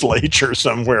legislature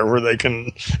somewhere where they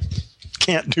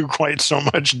can't do quite so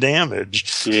much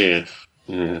damage. Yes.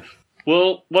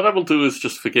 Well, what I will do is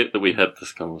just forget that we had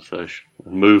this conversation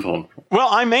and move on. Well,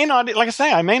 I may not, like I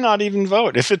say, I may not even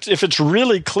vote if it's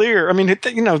really clear. I mean,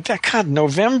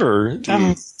 November.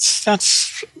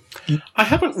 That's. I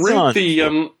haven't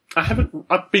read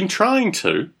I've been trying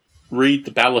to read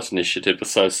the ballot initiative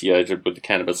associated with the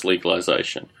cannabis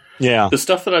legalization. Yeah. The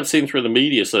stuff that I've seen through the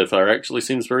media so far actually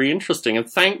seems very interesting, and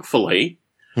thankfully,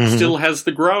 still has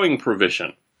the growing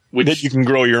provision. That you can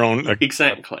grow your own...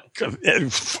 exactly.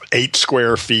 8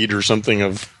 square feet or something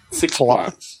of... 6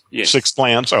 plants. Yes. 6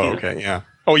 plants? Oh, okay, yeah.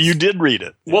 Oh, you did read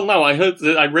it. Well, no, I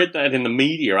read that in the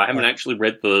media. I haven't actually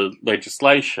read the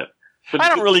legislation. But I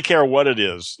don't really care what it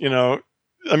is,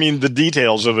 I mean, the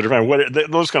details of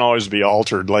it, those can always be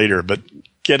altered later, but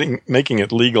making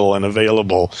it legal and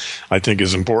available, I think,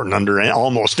 is important under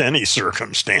almost any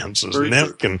circumstances. And then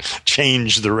we can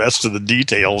change the rest of the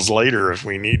details later if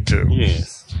we need to.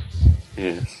 Yes.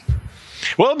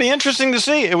 Well, it'd be interesting to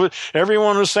see.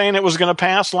 Everyone was saying it was going to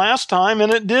pass last time,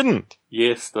 and it didn't.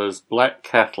 Yes, those black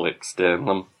Catholics, damn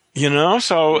them.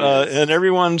 And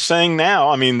everyone's saying now,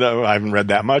 I mean, I haven't read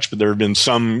that much, but there have been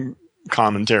some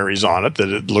commentaries on it that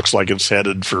it looks like it's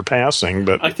headed for passing.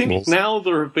 But I think now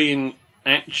there have been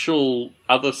actual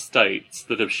other states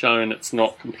that have shown it's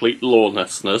not complete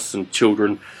lawlessness and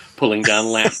children pulling down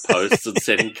lampposts and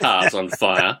setting cars on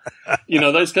fire.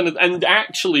 Those kind of, and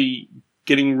actually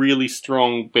getting really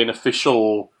strong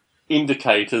beneficial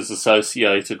indicators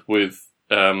associated with,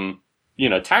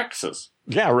 taxes.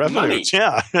 Yeah, revenues.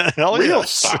 Yeah. Hell real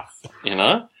yes. stuff,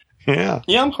 Yeah.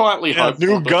 Yeah, I'm quietly hopeful.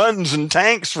 New guns and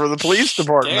tanks for the police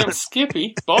department. Damn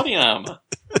Skippy, body armor.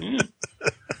 Yeah.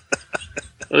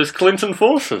 Those Clinton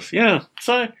forces, yeah.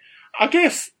 So, I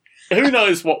guess, who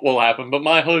knows what will happen, but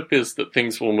my hope is that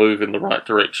things will move in the right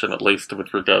direction, at least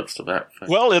with regards to that thing.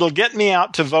 Well, it'll get me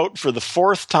out to vote for the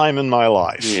 4th time in my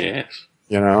life. Yes.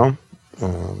 Yeah.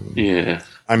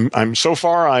 I'm so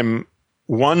far, I'm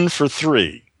 1 for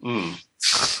 3.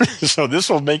 So this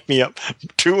will make me up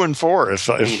 2 and 4 if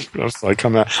I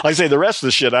come out. Like I say, the rest of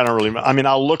the shit, I don't really. I mean,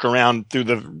 I'll look around through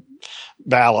the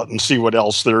ballot and see what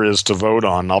else there is to vote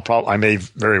on. I may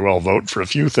very well vote for a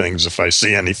few things if I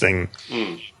see anything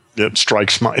that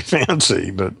strikes my fancy.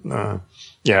 But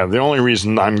the only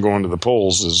reason I'm going to the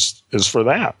polls is for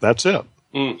that. That's it,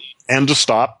 and to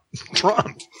stop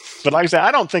Trump. But like I say,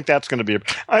 I don't think that's going to be.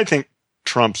 I think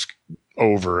Trump's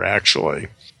over, actually.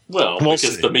 Well,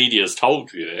 because the media's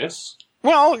told you this.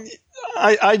 Well,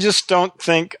 I just don't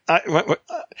think.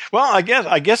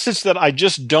 I guess it's that I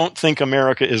just don't think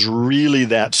America is really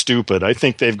that stupid. I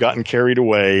think they've gotten carried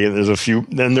away. There's a few.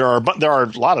 Then there are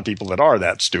a lot of people that are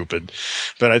that stupid.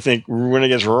 But I think when it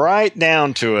gets right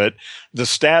down to it, the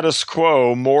status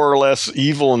quo, more or less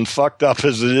evil and fucked up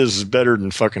as it is better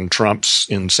than fucking Trump's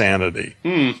insanity.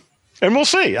 And we'll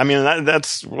see. I mean,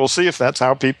 we'll see if that's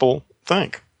how people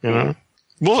think. You know.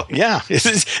 Well, yeah,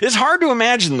 it's hard to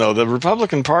imagine, though. The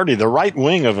Republican Party, the right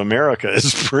wing of America,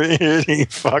 is pretty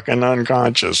fucking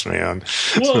unconscious, man.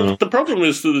 Well, the problem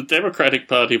is that the Democratic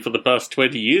Party for the past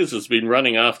 20 years has been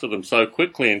running after them so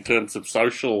quickly in terms of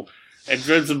in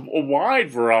terms of a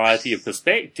wide variety of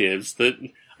perspectives that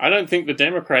I don't think the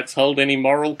Democrats hold any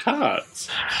moral cards.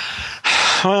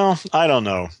 Well, I don't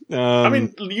know. I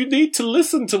mean, you need to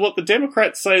listen to what the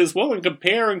Democrats say as well and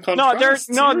compare and contrast.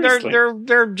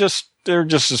 They're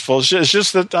just as full. It's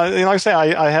just that, like I say,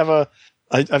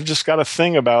 I've just got a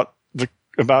thing about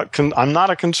I'm not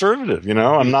a conservative,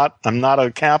 I'm not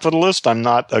a capitalist. I'm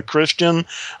not a Christian.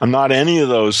 I'm not any of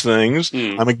those things.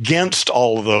 I'm against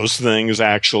all of those things,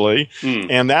 actually.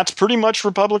 And that's pretty much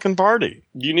Republican Party.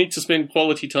 You need to spend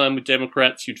quality time with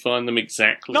Democrats. You'd find them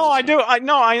exactly. No, I do.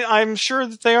 I'm sure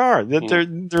that they are,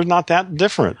 that they're not that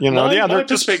different, My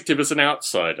perspective as an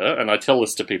outsider, and I tell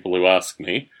this to people who ask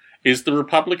me, is the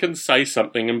Republicans say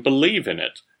something and believe in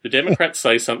it. The Democrats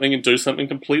say something and do something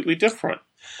completely different.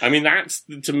 I mean, that's,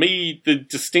 to me, the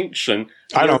distinction.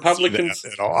 I don't Republicans see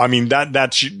that at all. I mean,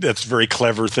 that's a very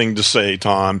clever thing to say,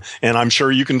 Tom, and I'm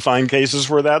sure you can find cases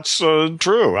where that's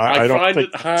true. I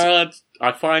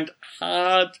find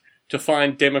hard to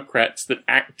find Democrats that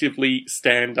actively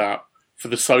stand up for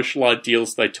the social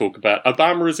ideals they talk about.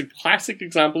 Obama is a classic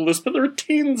example of this, but there are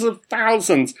tens of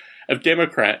thousands of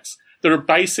Democrats that are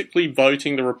basically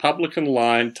voting the Republican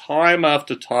line time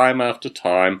after time after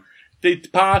time. The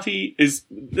party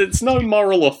there's no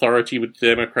moral authority with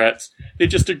Democrats. They're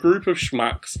just a group of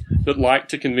schmucks that like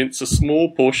to convince a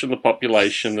small portion of the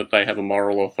population that they have a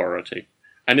moral authority.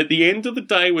 And at the end of the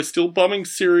day, we're still bombing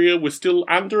Syria. We're still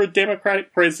under a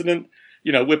Democratic president.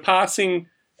 We're passing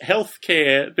health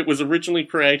care that was originally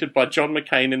created by John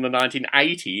McCain in the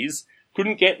 1980s.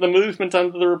 Couldn't get the movement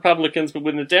under the Republicans, but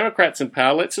when the Democrats in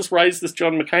power, let's just raise this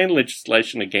John McCain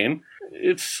legislation again.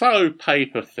 It's so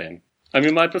paper thin. I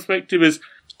mean, my perspective is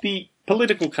the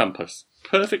political compass,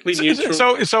 perfectly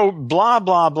neutral. So blah,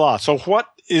 blah, blah. So what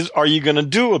are you going to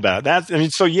do about that? I mean,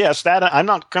 so yes, I'm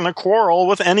not going to quarrel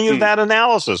with any of that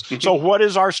analysis. So what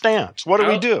is our stance? What do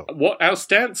we do? What our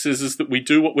stance is that we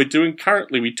do what we're doing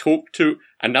currently. We talk to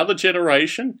another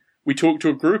generation. We talk to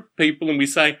a group of people and we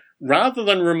say, rather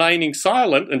than remaining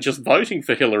silent and just voting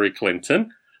for Hillary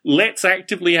Clinton, let's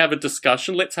actively have a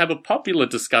discussion. Let's have a popular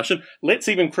discussion. Let's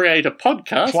even create a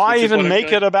podcast. Why even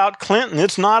make it about Clinton?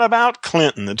 It's not about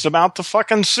Clinton. It's about the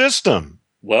fucking system.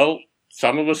 Well,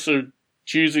 some of us are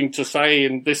choosing to say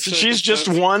in this... She's just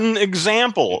one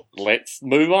example. Let's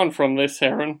move on from this,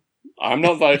 Heron. I'm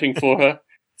not voting for her.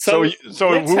 So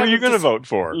who are you going to vote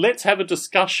for? Let's have a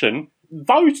discussion.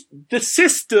 Vote the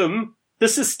system... The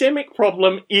systemic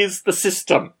problem is the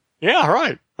system. Yeah,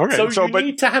 right. Okay. So you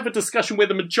need to have a discussion where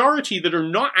the majority that are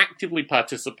not actively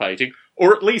participating,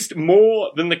 or at least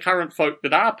more than the current folk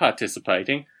that are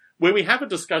participating, where we have a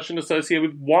discussion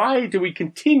associated with why do we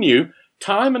continue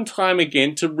time and time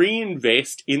again to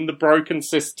reinvest in the broken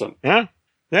system? Yeah.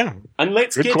 Yeah. And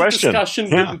let's get a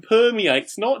discussion that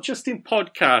permeates not just in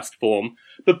podcast form,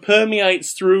 but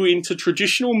permeates through into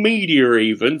traditional media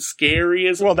even, scary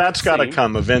as well. That's got to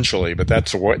come eventually, but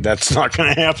that's not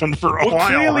going to happen for a while.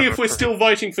 Clearly, if we're still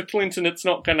voting for Clinton, it's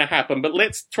not going to happen, but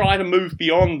let's try to move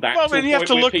beyond that. Well, but you have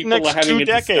to look next 2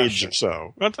 decades or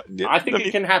so. I think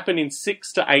it can happen in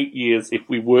 6 to 8 years if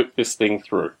we work this thing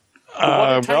through.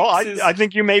 I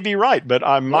think you may be right, but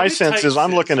my sense is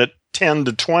I'm looking at 10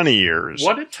 to 20 years.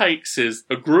 What it takes is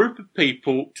a group of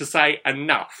people to say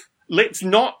enough. Let's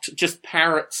not just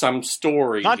parrot some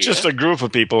story. Not just a group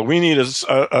of people. We need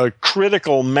a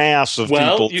critical mass of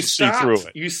people to see through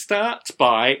it. You start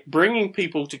by bringing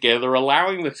people together,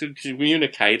 allowing them to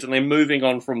communicate, and then moving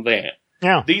on from there.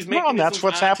 Yeah. And that's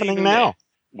what's happening now.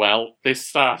 Well, they're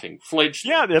starting. Fledged.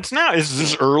 Yeah, it's now. This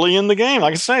is early in the game.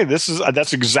 Like I say,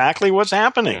 that's exactly what's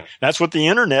happening. Yeah. That's what the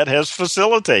internet has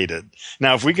facilitated.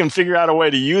 Now, if we can figure out a way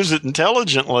to use it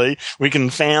intelligently, we can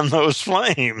fan those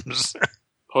flames.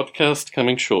 Podcast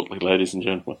coming shortly, ladies and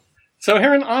gentlemen. So,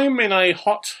 Heron, I'm in a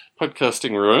hot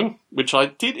podcasting room, which I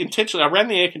did intentionally. I ran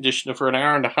the air conditioner for an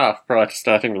hour and a half prior to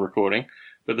starting the recording,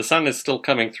 but the sun is still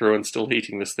coming through and still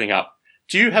heating this thing up.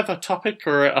 Do you have a topic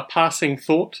or a passing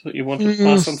thought that you want to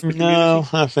pass on to the community? No,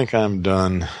 I think I'm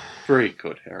done. Very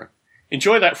good, Heron.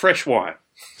 Enjoy that fresh wine.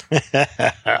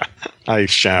 I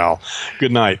shall.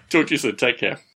 Good night. Talk to you soon. Take care.